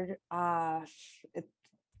hard.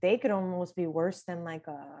 They could almost be worse than like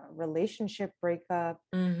a relationship breakup,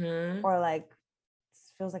 or like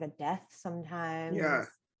feels like a death sometimes. Yeah.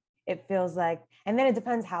 It feels like, and then it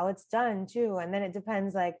depends how it's done too. And then it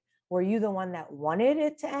depends like, were you the one that wanted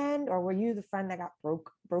it to end, or were you the friend that got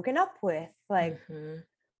broken up with? Like,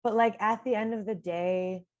 but like at the end of the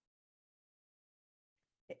day,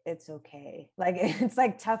 it's okay. Like it's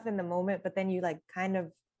like tough in the moment, but then you like kind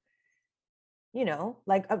of,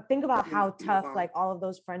 like think about how tough like all of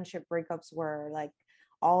those friendship breakups were, like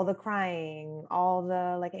all the crying, all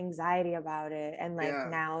the like anxiety about it, and like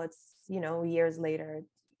now it's years later,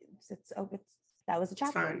 it's that was a It's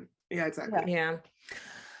chapter. fine. Yeah, exactly. Yeah.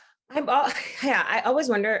 I always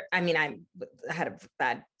wonder. I mean, I had a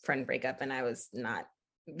bad friend breakup and I was not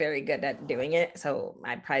very good at doing it. So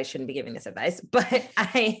I probably shouldn't be giving this advice, but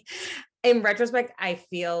in retrospect, I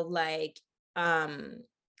feel like,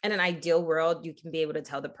 in an ideal world, you can be able to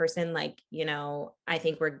tell the person like, I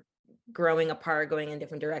think we're growing apart, going in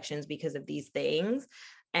different directions because of these things,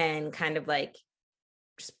 and kind of like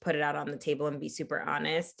just put it out on the table and be super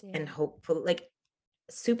honest and hopeful, like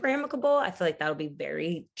super amicable. I feel like that'll be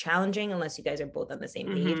very challenging unless you guys are both on the same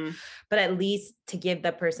page, but at least to give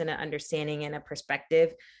the person an understanding and a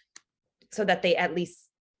perspective so that they at least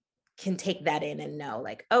can take that in and know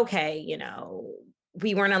like, okay,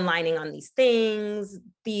 we weren't aligning on these things,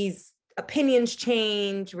 these opinions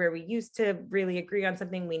change, where we used to really agree on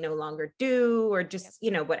something we no longer do, or just,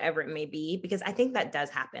 whatever it may be, because I think that does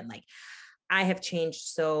happen. Like I have changed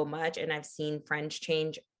so much and I've seen friends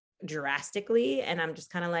change drastically, and I'm just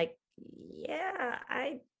kind of like, yeah,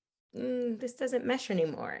 this doesn't mesh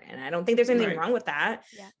anymore, and I don't think there's anything wrong with that.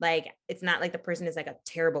 Like it's not like the person is like a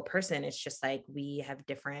terrible person, it's just like we have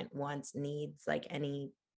different wants, needs, like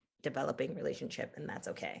any developing relationship, and that's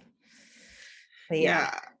okay. But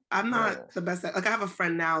yeah, I'm not the best at, like I have a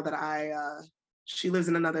friend now that she lives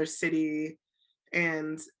in another city,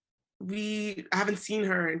 and I haven't seen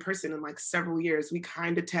her in person in like several years. We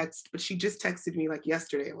kind of text, but she just texted me like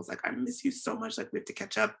yesterday. I was like, I miss you so much. Like we have to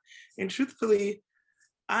catch up. And truthfully,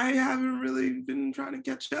 I haven't really been trying to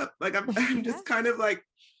catch up. Like I'm just kind of like,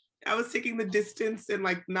 I was taking the distance and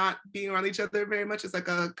like not being around each other very much. It's like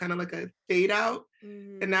a kind of like a fade out.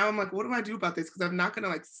 And now I'm like, what do I do about this? Because I'm not gonna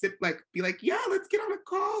like be like, yeah, let's get on a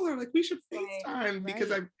call, or like we should FaceTime,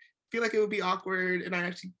 because I feel like it would be awkward, and I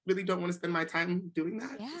actually really don't want to spend my time doing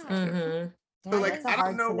that. So like I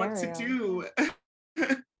don't know what to do.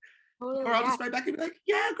 Totally, Or I'll yeah. just write back and be like,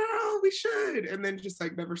 yeah, girl, we should. And then just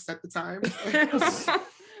like never set the time.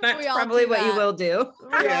 That's We all probably do what you that. will do.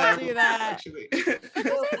 We all do that. Actually. Because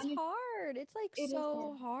Well, it's and hard. It's like it is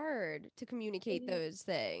so hard to communicate is. those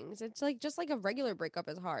things. It's like just like a regular breakup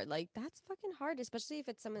is hard. Like that's fucking hard, especially if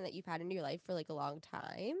it's someone that you've had in your life for like a long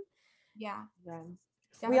time. Yeah. Yeah.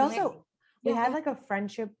 Definitely. We also we Yeah, had go like a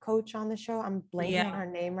friendship coach on the show. I'm blanking Yeah. on her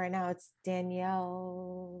name right now. It's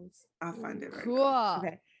Danielle. I'll find it right Cool. now.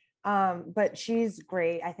 Okay. But she's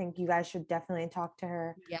great. I think you guys should definitely talk to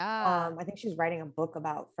her. Yeah. I think she's writing a book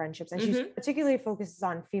about friendships, and she's Mhm. particularly focuses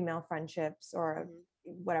on female friendships or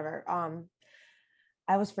whatever.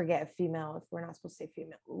 I always forget female if we're not supposed to say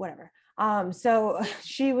female, whatever. So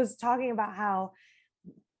she was talking about how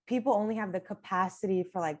people only have the capacity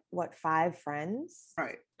for like 5 friends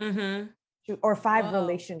Right. Mm-hmm. or 5 Whoa.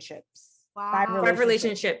 relationships. Wow. 5 Five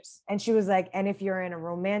relationships. And she was like, and if you're in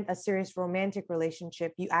a serious romantic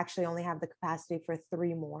relationship, you actually only have the capacity for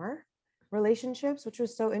 3 more relationships, which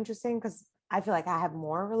was so interesting because I feel like I have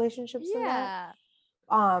more relationships than that.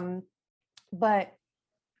 Yeah. But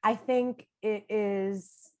I think it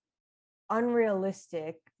is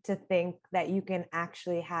unrealistic to think that you can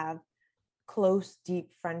actually have close,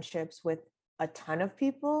 deep friendships with a ton of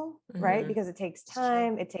people, right? Mhm. Because it takes It's true.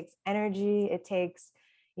 time, it takes energy, it takes,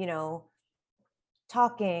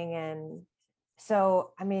 talking. And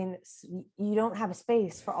so, I mean, you don't have a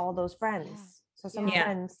space for all those friends. So some Yeah.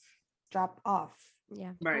 friends drop off.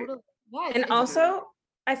 Yeah. Right. Totally. Yeah, And also,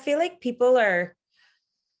 I feel like people are,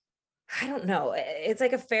 I don't know, it's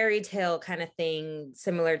like a fairy tale kind of thing,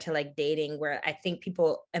 similar to like dating, where I think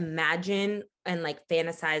people imagine and like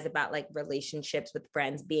fantasize about like relationships with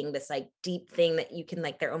friends being this like deep thing that you can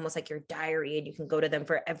like, they're almost like your diary and you can go to them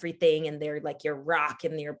for everything and they're like your rock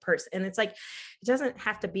and your person. And it's like, it doesn't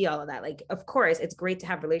have to be all of that. Like, of course, it's great to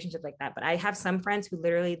have relationships like that, but I have some friends who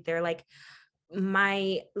literally, they're like,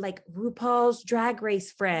 my like RuPaul's Drag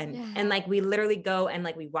Race friend. Yeah. And like we literally go and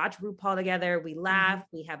like we watch RuPaul together, we laugh,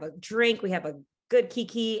 we have a drink, we have a good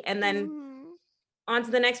kiki, and then Mhm. on to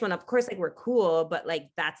the next one. Of course, like we're cool, but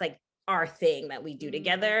like that's like our thing that we do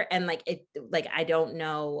together. And like it, like I don't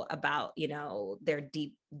know about, their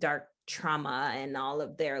deep, dark trauma and all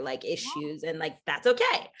of their like issues, and like that's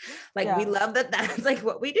okay. Like we Yeah. love that that's like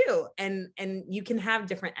what we do. And you can have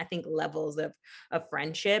different, I think, levels of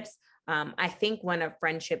friendships. I think when a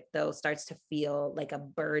friendship though starts to feel like a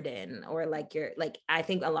burden, or like you're like, I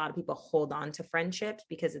think a lot of people hold on to friendships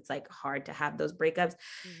because it's like hard to have those breakups.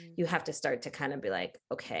 Mhm. You have to start to kind of be like,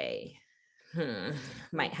 okay,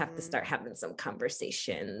 might have to start having some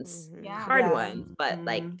conversations, Mhm. Yeah. hard Yeah. ones, but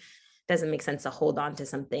like Mhm. doesn't make sense to hold on to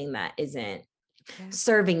something that isn't Yeah.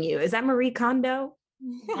 serving you. Is that Marie Kondo?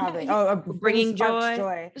 Probably. Bringing sparks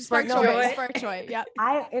joy. Spark No, joy. joy. Spark joy. Yeah.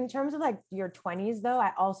 In terms of like your 20s though,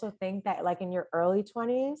 I also think that like in your early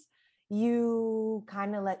 20s, you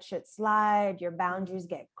kind of let shit slide, your boundaries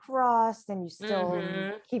get crossed, and you still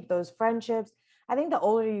Mhm. keep those friendships. I think the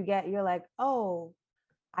older you get, you're like, oh,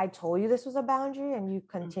 I told you this was a boundary and you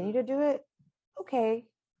continue to do it. Okay,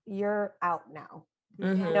 you're out now.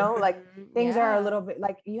 Mhm. Like Mhm. things are a Yeah. little bit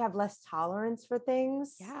like you have less tolerance for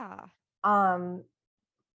things. Yeah.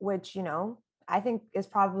 Which I think is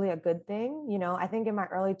probably a good thing. I think in my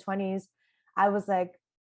early 20s I was like,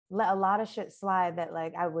 let a lot of shit slide that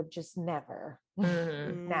like I would just never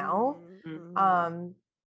Mhm. now. Mhm.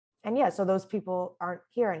 And yeah, so those people aren't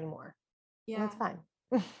here anymore. And Yeah. that's fine.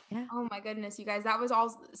 Oh my goodness, you guys, that was all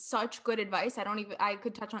such good advice. I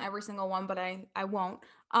could touch on every single one, but I won't.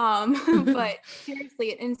 But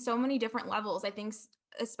seriously, in so many different levels, I think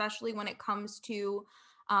especially when it comes to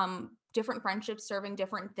different friendships serving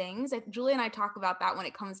different things. Julie and I talk about that when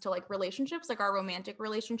it comes to like relationships, like our romantic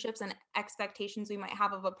relationships and expectations we might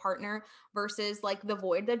have of a partner versus like the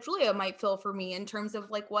void that Julia might fill for me in terms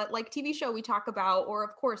of like what like TV show we talk about, or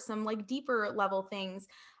of course some like deeper level things.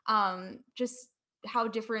 Just how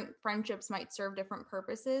different friendships might serve different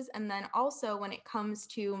purposes. And then also when it comes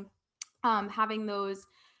to having those,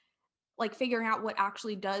 like figuring out what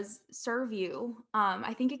actually does serve you.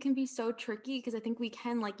 I think it can be so tricky because I think we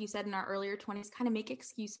can, like you said, in our earlier 20s, kind of make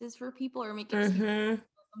excuses for people or make excuses Mhm. for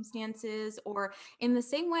circumstances, or in the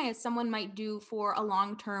same way as someone might do for a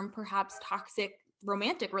long-term, perhaps toxic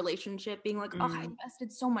romantic relationship, being like, oh, I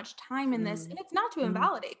invested so much time in this. And it's not to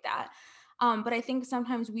invalidate that. But I think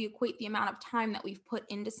sometimes we equate the amount of time that we've put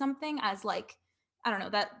into something as like, I don't know,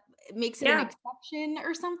 that makes it an Yeah. exception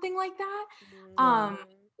or something like that. Mhm.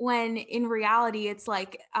 When in reality, it's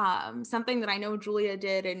like something that I know Julia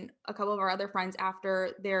did and a couple of our other friends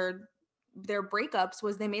after their breakups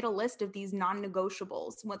was they made a list of these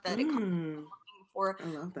non-negotiables, what that it comes Mm. for I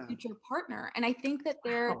love a that. future partner. And I think that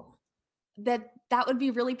they're Wow. that would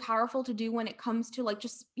be really powerful to do when it comes to like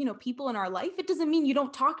just, you know, people in our life. It doesn't mean you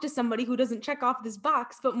don't talk to somebody who doesn't check off this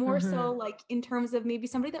box, but more so like in terms of maybe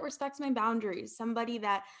somebody that respects my boundaries, somebody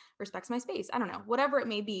that respects my space. I don't know, whatever it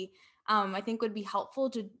may be. I think would be helpful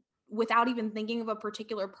to, without even thinking of a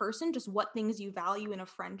particular person, just what things you value in a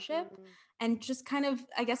friendship, and just kind of,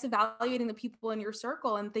 I guess, evaluating the people in your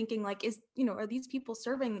circle and thinking like, is, you know, are these people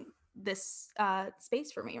serving this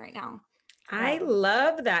space for me right now? I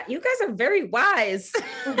love that. You guys are very wise.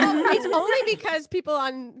 Well, it's only because people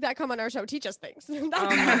that come on our show teach us things. That's, Oh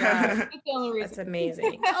my God. That's the only reason. That's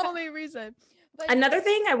amazing. the only reason. But Another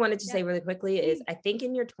thing I wanted to say really quickly is I think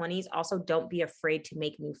in your 20s, also don't be afraid to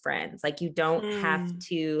make new friends. Like you don't have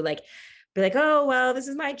to like be like, oh, well, this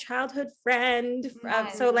is my childhood friend.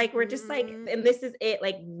 So like, we're just like, and this is it,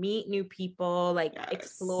 like meet new people, like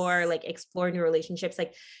explore new relationships.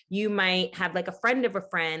 Like you might have like a friend of a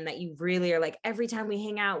friend that you really are like, every time we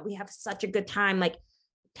hang out, we have such a good time. Like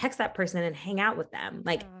text that person and hang out with them.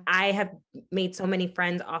 Like I have made so many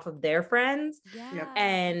friends off of their friends.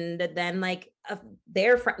 And then like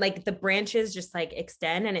their like the branches just like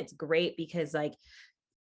extend, and it's great because like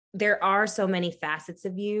there are so many facets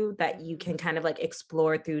of you that you can kind of like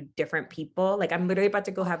explore through different people. Like I'm literally about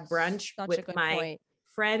to go have brunch with my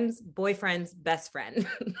friend's boyfriend's best friend.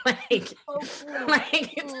 like it's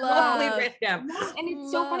totally random. And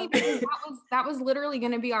it's so funny because that was literally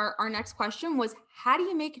going to be our next question was, how do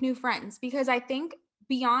you make new friends? Because I think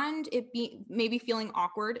beyond it maybe feeling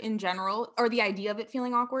awkward in general, or the idea of it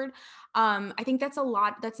feeling awkward, I think that's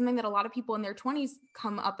something that a lot of people in their 20s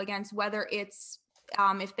come up against, whether it's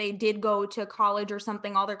if they did go to college or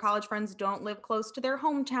something, all their college friends don't live close to their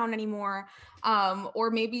hometown anymore. Or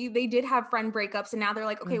maybe they did have friend breakups and now they're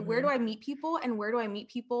like, okay, where do I meet people? And where do I meet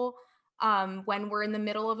people when we're in the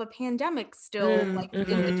middle of a pandemic still? Like,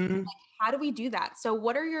 how do we do that? So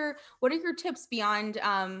what are your tips beyond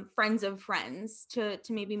friends of friends to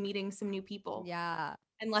maybe meeting some new people? Yeah.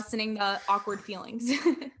 And lessening the awkward feelings.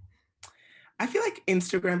 I feel like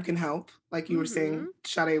Instagram can help, like you were saying,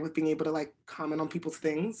 Sade, with being able to like comment on people's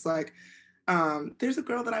things. Like, there's a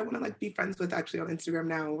girl that I want to like be friends with actually on Instagram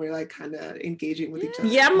now. And we're like kind of engaging with each other.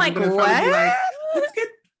 Yeah, I'm like, what? Like, let's get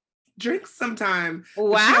drinks sometime.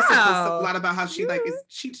 Wow. She also posts a lot about how she like is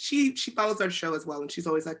she follows our show as well, and she's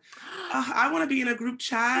always like, I want to be in a group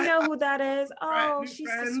chat. You know who that is? Oh, she's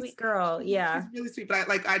a sweet girl. Yeah, she's really sweet. But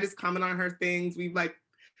I just comment on her things. We like,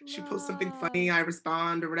 she posts something funny, I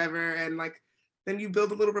respond or whatever, and like. Then you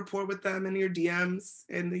build a little rapport with them in your DMs,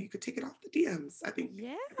 and then you could take it off the DMs. I think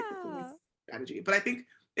that's a nice strategy. But I think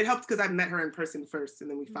it helped because I met her in person first, and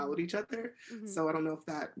then we followed each other. So I don't know if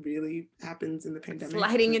that really happens in the pandemic.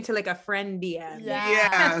 Sliding into like a friend DM.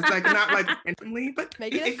 Yeah, it's like not like randomly, but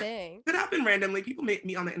make it a thing. It could happen randomly. People meet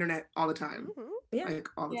me on the internet all the time. Like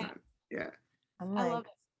all the time. Yeah. I love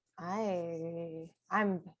it.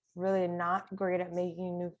 I'm really not great at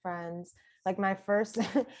making new friends. Like my first,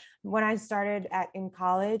 when I started in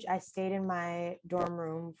college, I stayed in my dorm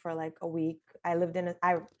room for like a week. I lived in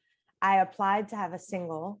I applied to have a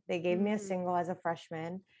single. They gave me a single as a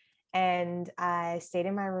freshman, and I stayed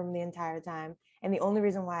in my room the entire time. And the only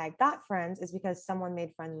reason why I got friends is because someone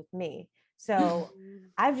made friends with me. So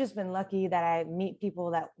I've just been lucky that I meet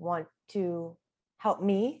people that want to help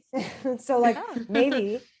me. So like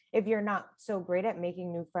maybe if you're not so great at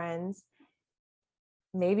making new friends,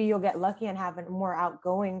 maybe you'll get lucky and have a more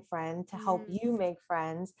outgoing friend to help you make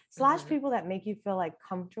friends / people that make you feel like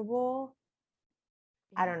comfortable.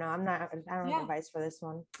 I don't know. I don't have advice for this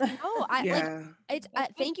one. Oh,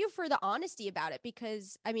 thank you for the honesty about it,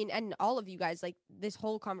 because I mean, and all of you guys, like this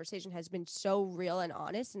whole conversation has been so real and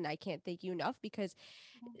honest, and I can't thank you enough, because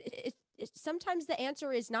sometimes the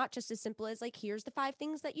answer is not just as simple as like, here's the 5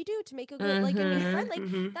 things that you do to make a good like a new friend.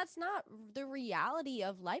 Like that's not the reality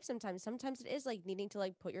of life. Sometimes it is like needing to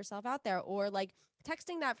like put yourself out there, or like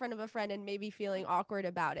texting that friend of a friend and maybe feeling awkward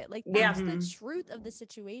about it. Like that's the truth of the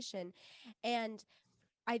situation. And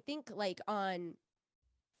I think like on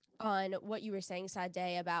what you were saying,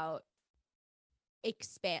 Sade, about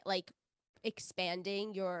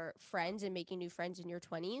expanding your friends and making new friends in your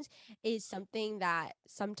 20s is something that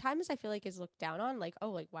sometimes I feel like is looked down on. Like,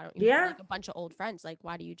 oh, like why don't you have like a bunch of old friends? Like,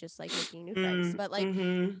 why do you just like making new friends? But like,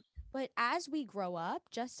 but as we grow up,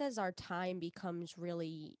 just as our time becomes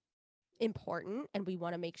really important, and we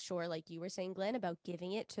want to make sure, like you were saying, Glenn, about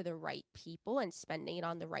giving it to the right people and spending it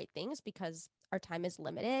on the right things, because our time is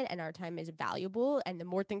limited and our time is valuable, and the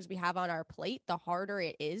more things we have on our plate, the harder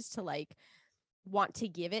it is to like want to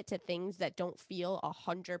give it to things that don't feel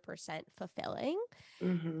 100% fulfilling.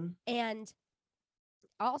 And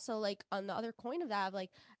also, like on the other coin of that,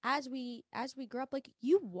 like as we grow up, like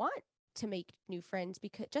you want to make new friends,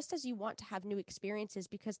 because just as you want to have new experiences,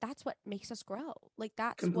 because that's what makes us grow. Like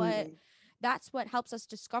Completely. that's what helps us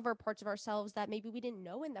discover parts of ourselves that maybe we didn't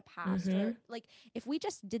know in the past. Or like if we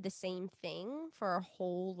just did the same thing for our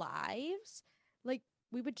whole lives, like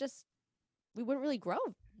we wouldn't really grow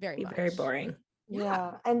very Be much. very boring.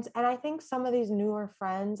 Yeah. And I think some of these newer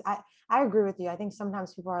friends, I agree with you. I think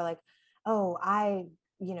sometimes people are like, oh, I,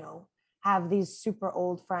 have these super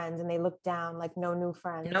old friends, and they look down like no new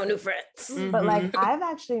friends. No new friends. But like Mhm. I've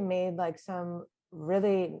actually made like some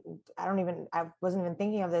really, I wasn't even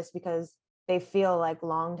thinking of this because they feel like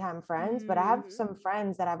longtime friends, but I have Mhm. some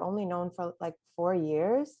friends that I've only known for like 4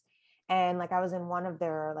 years. And like I was in one of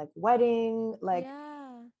their like wedding, like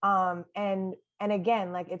Yeah. and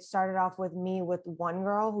again, like it started off with me with one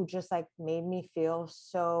girl who just like made me feel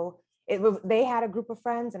so they had a group of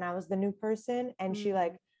friends and I was the new person, and she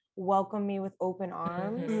like welcomed me with open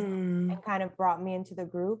arms Mm. and kind of brought me into the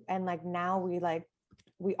group. And like now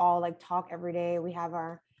we all like talk every day. We have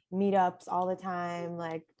our meetups all the time,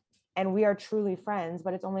 like, and we are truly friends,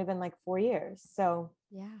 but it's only been like 4 years. So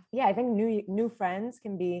yeah, I think new friends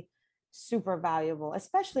can be super valuable,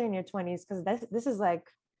 especially in your 20s, because this is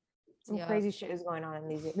like some Yeah. crazy shit is going on in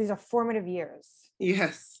these years. These are formative years,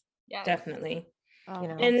 Yes. Yeah. Definitely. Oh, you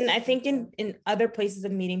know. And I think in other places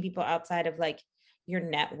of meeting people outside of like your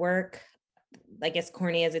network, like as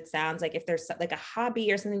corny as it sounds, like if there's like a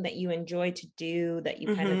hobby or something that you enjoy to do that you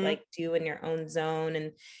kind of Mhm. like do in your own zone,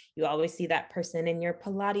 and you always see that person in your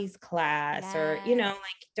Pilates class, or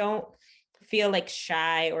like don't feel like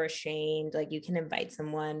shy or ashamed, like you can invite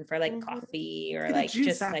someone for like coffee, or Get the like juice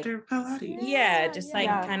just like after Pilates. just like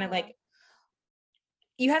kind of like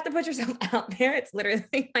you have to put yourself out there. It's literally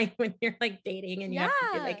like when you're like dating and you have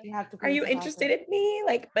to be like, you have to put are you yourself out interested there. in me?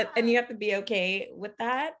 Like, and you have to be okay with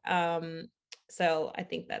that. So I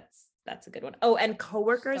think that's a good one. Oh, and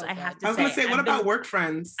coworkers, So I have good. to I was gonna say, say, what about work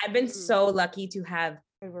friends? I've been so lucky to have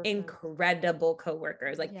Good work, friends. incredible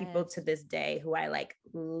coworkers, like people Yes. to this day who I like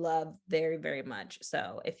love very, very much.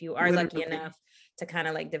 So if you are lucky Literally. enough to kind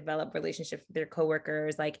of like develop relationships with your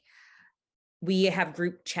coworkers, like we have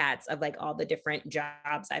group chats of like all the different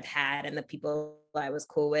jobs I've had and the people I was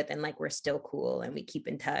cool with, and like we're still cool and we keep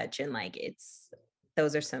in touch, and like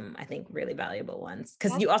those are some, I think, really valuable ones,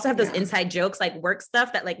 because you also have those inside jokes, like work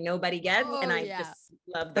stuff that like nobody gets, and I just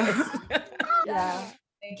love those.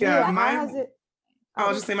 Yeah, How has it? I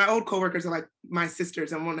was just saying, my old coworkers are like my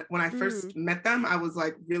sisters, and when I first met them, I was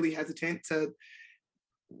like really hesitant to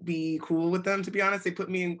be cool with them, to be honest. They put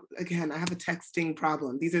me in, again, I have a texting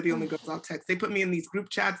problem. These are the only girls I'll text. They put me in these group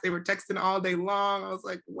chats. They were texting all day long. I was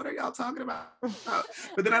like, what are y'all talking about?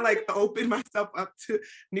 But then I like opened myself up to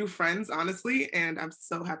new friends, honestly, and I'm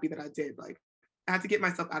so happy that I did. Like I had to get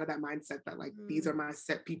myself out of that mindset that like these are my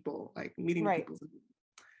set people, like meeting new people.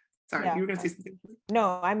 Sorry, you were gonna say something?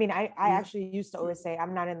 No, I mean, I actually used to always say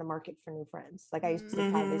I'm not in the market for new friends. Like I used to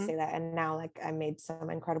proudly Mhm. say that, and now like I made some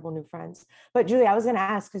incredible new friends. But Julie, I was gonna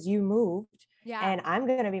ask, because you moved, and I'm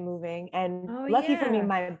gonna be moving, and lucky for me,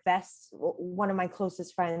 one of my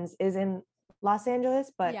closest friends is in Los Angeles,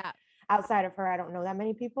 but outside of her, I don't know that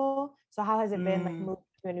many people. So how has it been like moving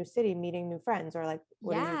to a new city, meeting new friends, or like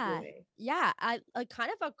what are you doing? I like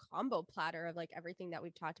kind of a combo platter of like everything that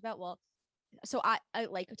we've talked about. Well, so I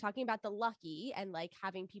like talking about the lucky and like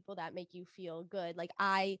having people that make you feel good. Like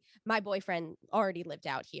my boyfriend already lived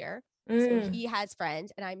out here, so he has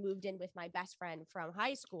friends, and I moved in with my best friend from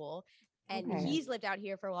high school, and he's lived out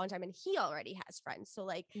here for a long time, and he already has friends. So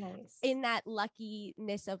like in that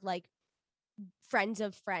luckiness of like friends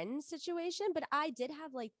of friends situation, but I did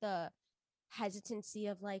have like the hesitancy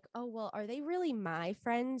of like, oh well, are they really my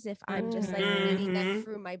friends if I'm just like meeting them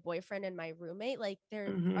through my boyfriend and my roommate? Like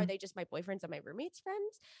are they just my boyfriends and my roommate's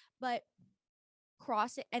friends? But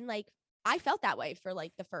cross it, and like I felt that way for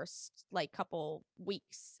like the first like couple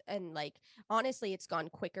weeks, and like honestly it's gone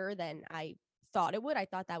quicker than I thought it would. I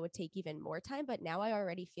thought that would take even more time, but now I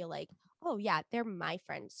already feel like, oh yeah, they're my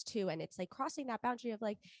friends too. And it's like crossing that boundary of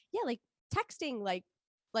like, yeah, like texting like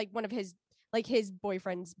one of his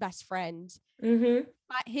boyfriend's best friend,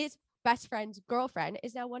 his best friend's girlfriend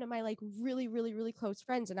is now one of my like really really really close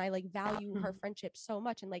friends, and I like value her friendship so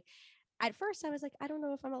much. And like at first I was like, I don't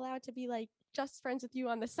know if I'm allowed to be like just friends with you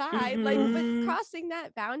on the side, like, but crossing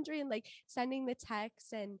that boundary and like sending the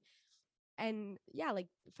text and yeah, like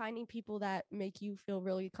finding people that make you feel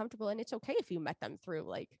really comfortable. And it's okay if you met them through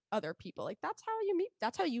like other people. Like that's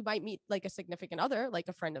how you might meet like a significant other, like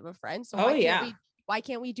a friend of a friend. So why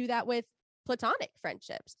can't we do that with platonic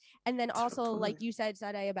friendships? And then also like you said,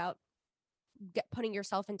 Sadeh, about putting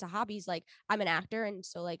yourself into hobbies. Like I'm an actor, and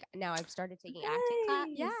so like now I've started taking acting class.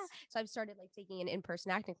 Yeah, so I've started like taking an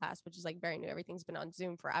in-person acting class, which is like very new. Everything's been on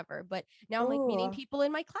Zoom forever, but now I'm like meeting people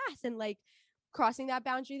in my class and like crossing that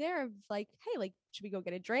boundary there of like, hey, like should we go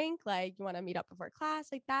get a drink? Like you want to meet up before class?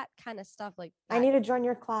 Like that kind of stuff. Like I need to join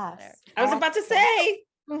your class. I was about to say.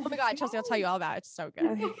 Oh my God, Chelsea, I'll tell you all about it. It's so good.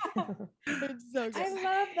 It's so good. I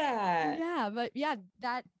love that. Yeah, but yeah,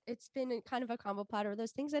 that it's been kind of a combo platter of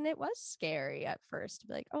those things. And it was scary at first to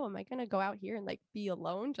be like, oh, am I going to go out here and like be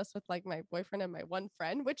alone just with like my boyfriend and my one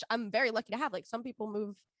friend, which I'm very lucky to have. Like some people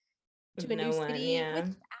move to a new city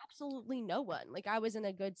with absolutely no one. Like I was in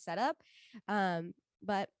a good setup.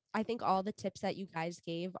 But I think all the tips that you guys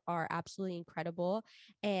gave are absolutely incredible.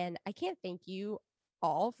 And I can't thank you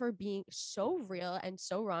all for being so real and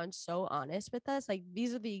so raw and so honest with us. Like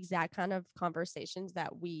these are the exact kind of conversations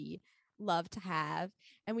that we love to have.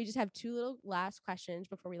 And we just have 2 little last questions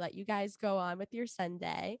before we let you guys go on with your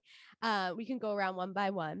Sunday. We can go around one by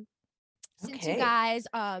one. Since you guys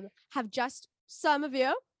have just, some of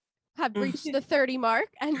you have reached the 30 mark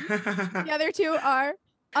and the other 2 are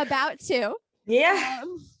about to. Yeah.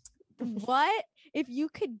 What if you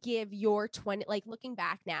could give your 20, like looking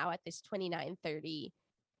back now at this 29, 30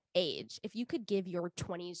 age, if you could give your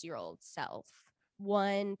 20-year-old self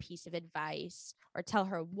one piece of advice or tell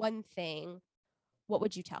her one thing, what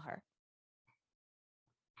would you tell her?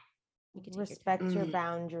 You could respect your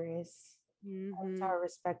boundaries. That's how I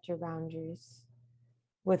respect your boundaries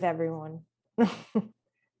with everyone.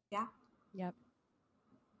 Yeah. Yep.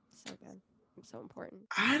 So good. So important.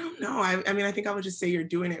 I don't know. I mean, I think I would just say you're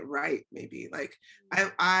doing it right. Maybe like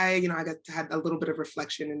I had a little bit of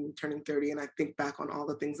reflection in turning 30, and I think back on all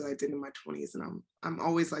the things that I did in my 20s, and I'm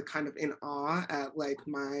always like kind of in awe at like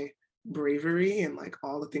my bravery and like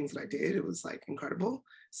all the things that I did. It was like incredible.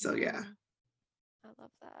 So yeah. I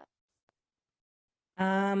love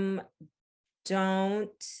that.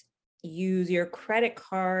 Don't use your credit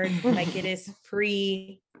card like it is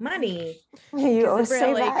free money. You always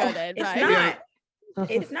say really that. good, right? It's not.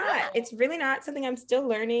 It's not. It's really not something I'm still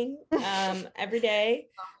learning every day.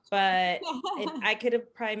 But I could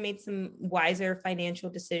have probably made some wiser financial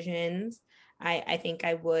decisions. I think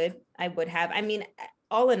I would have. I mean,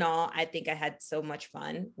 all in all, I think I had so much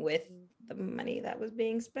fun with the money that was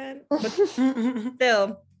being spent. But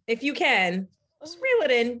still, if you can, just reel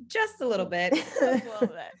it in just a little bit. Love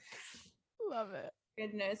it. Love it.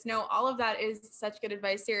 Goodness. No, all of that is such good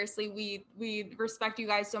advice. Seriously, we respect you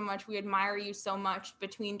guys so much. We admire you so much,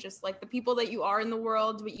 between just like the people that you are in the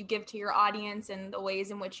world, what you give to your audience, and the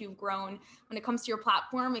ways in which you've grown. When it comes to your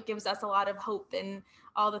platform, it gives us a lot of hope and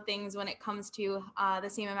all the things when it comes to the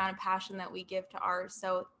same amount of passion that we give to ours.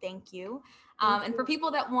 So thank you. And for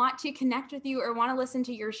people that want to connect with you or want to listen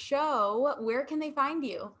to your show, where can they find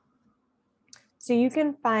you? So you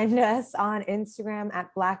can find us on Instagram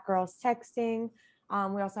at Black Girls Texting.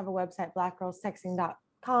 We also have a website,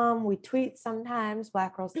 blackgirlstexting.com. We tweet sometimes,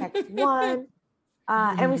 Black Girls Text 1.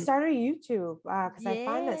 And we started a YouTube because I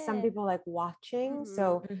find that some people like watching.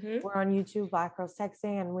 So we're on YouTube, Black Girls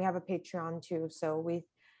Texting, and we have a Patreon too. So we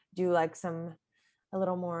do like a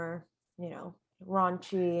little more,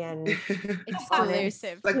 raunchy and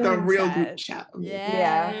exclusive. Like the real group chat.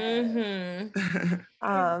 Yeah.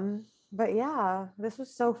 But yeah, this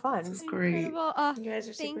was so fun. This is great. You guys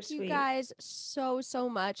are super Thank sweet. you guys so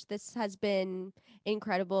much. This has been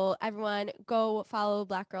incredible. Everyone, go follow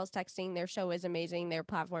Black Girls Texting. Their show is amazing. Their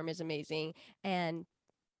platform is amazing. And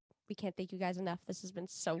we can't thank you guys enough. This has been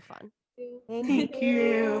so fun. Thank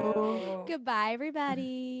you. Goodbye,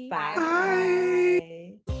 everybody.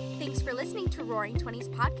 Bye. Thanks for listening to Roaring 20s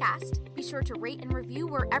podcast. Be sure to rate and review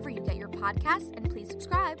wherever you get your podcasts, and please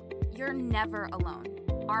subscribe. You're never alone.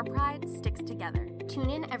 Our pride sticks together.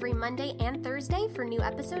 Tune in every Monday and Thursday for new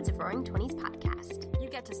episodes of Roaring 20s podcast. You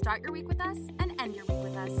get to start your week with us and end your week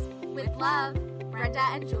with us. With love, Brenda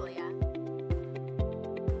and Julia.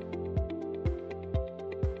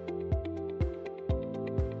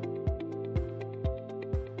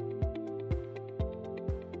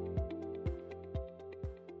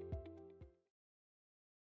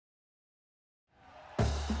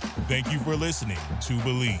 Thank you for listening to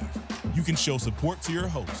Believe. You can show support to your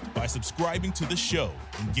host by subscribing to the show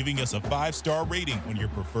and giving us a 5-star rating on your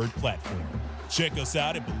preferred platform. Check us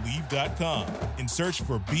out at Believe.com and search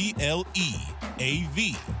for BLEAV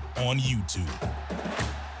on YouTube.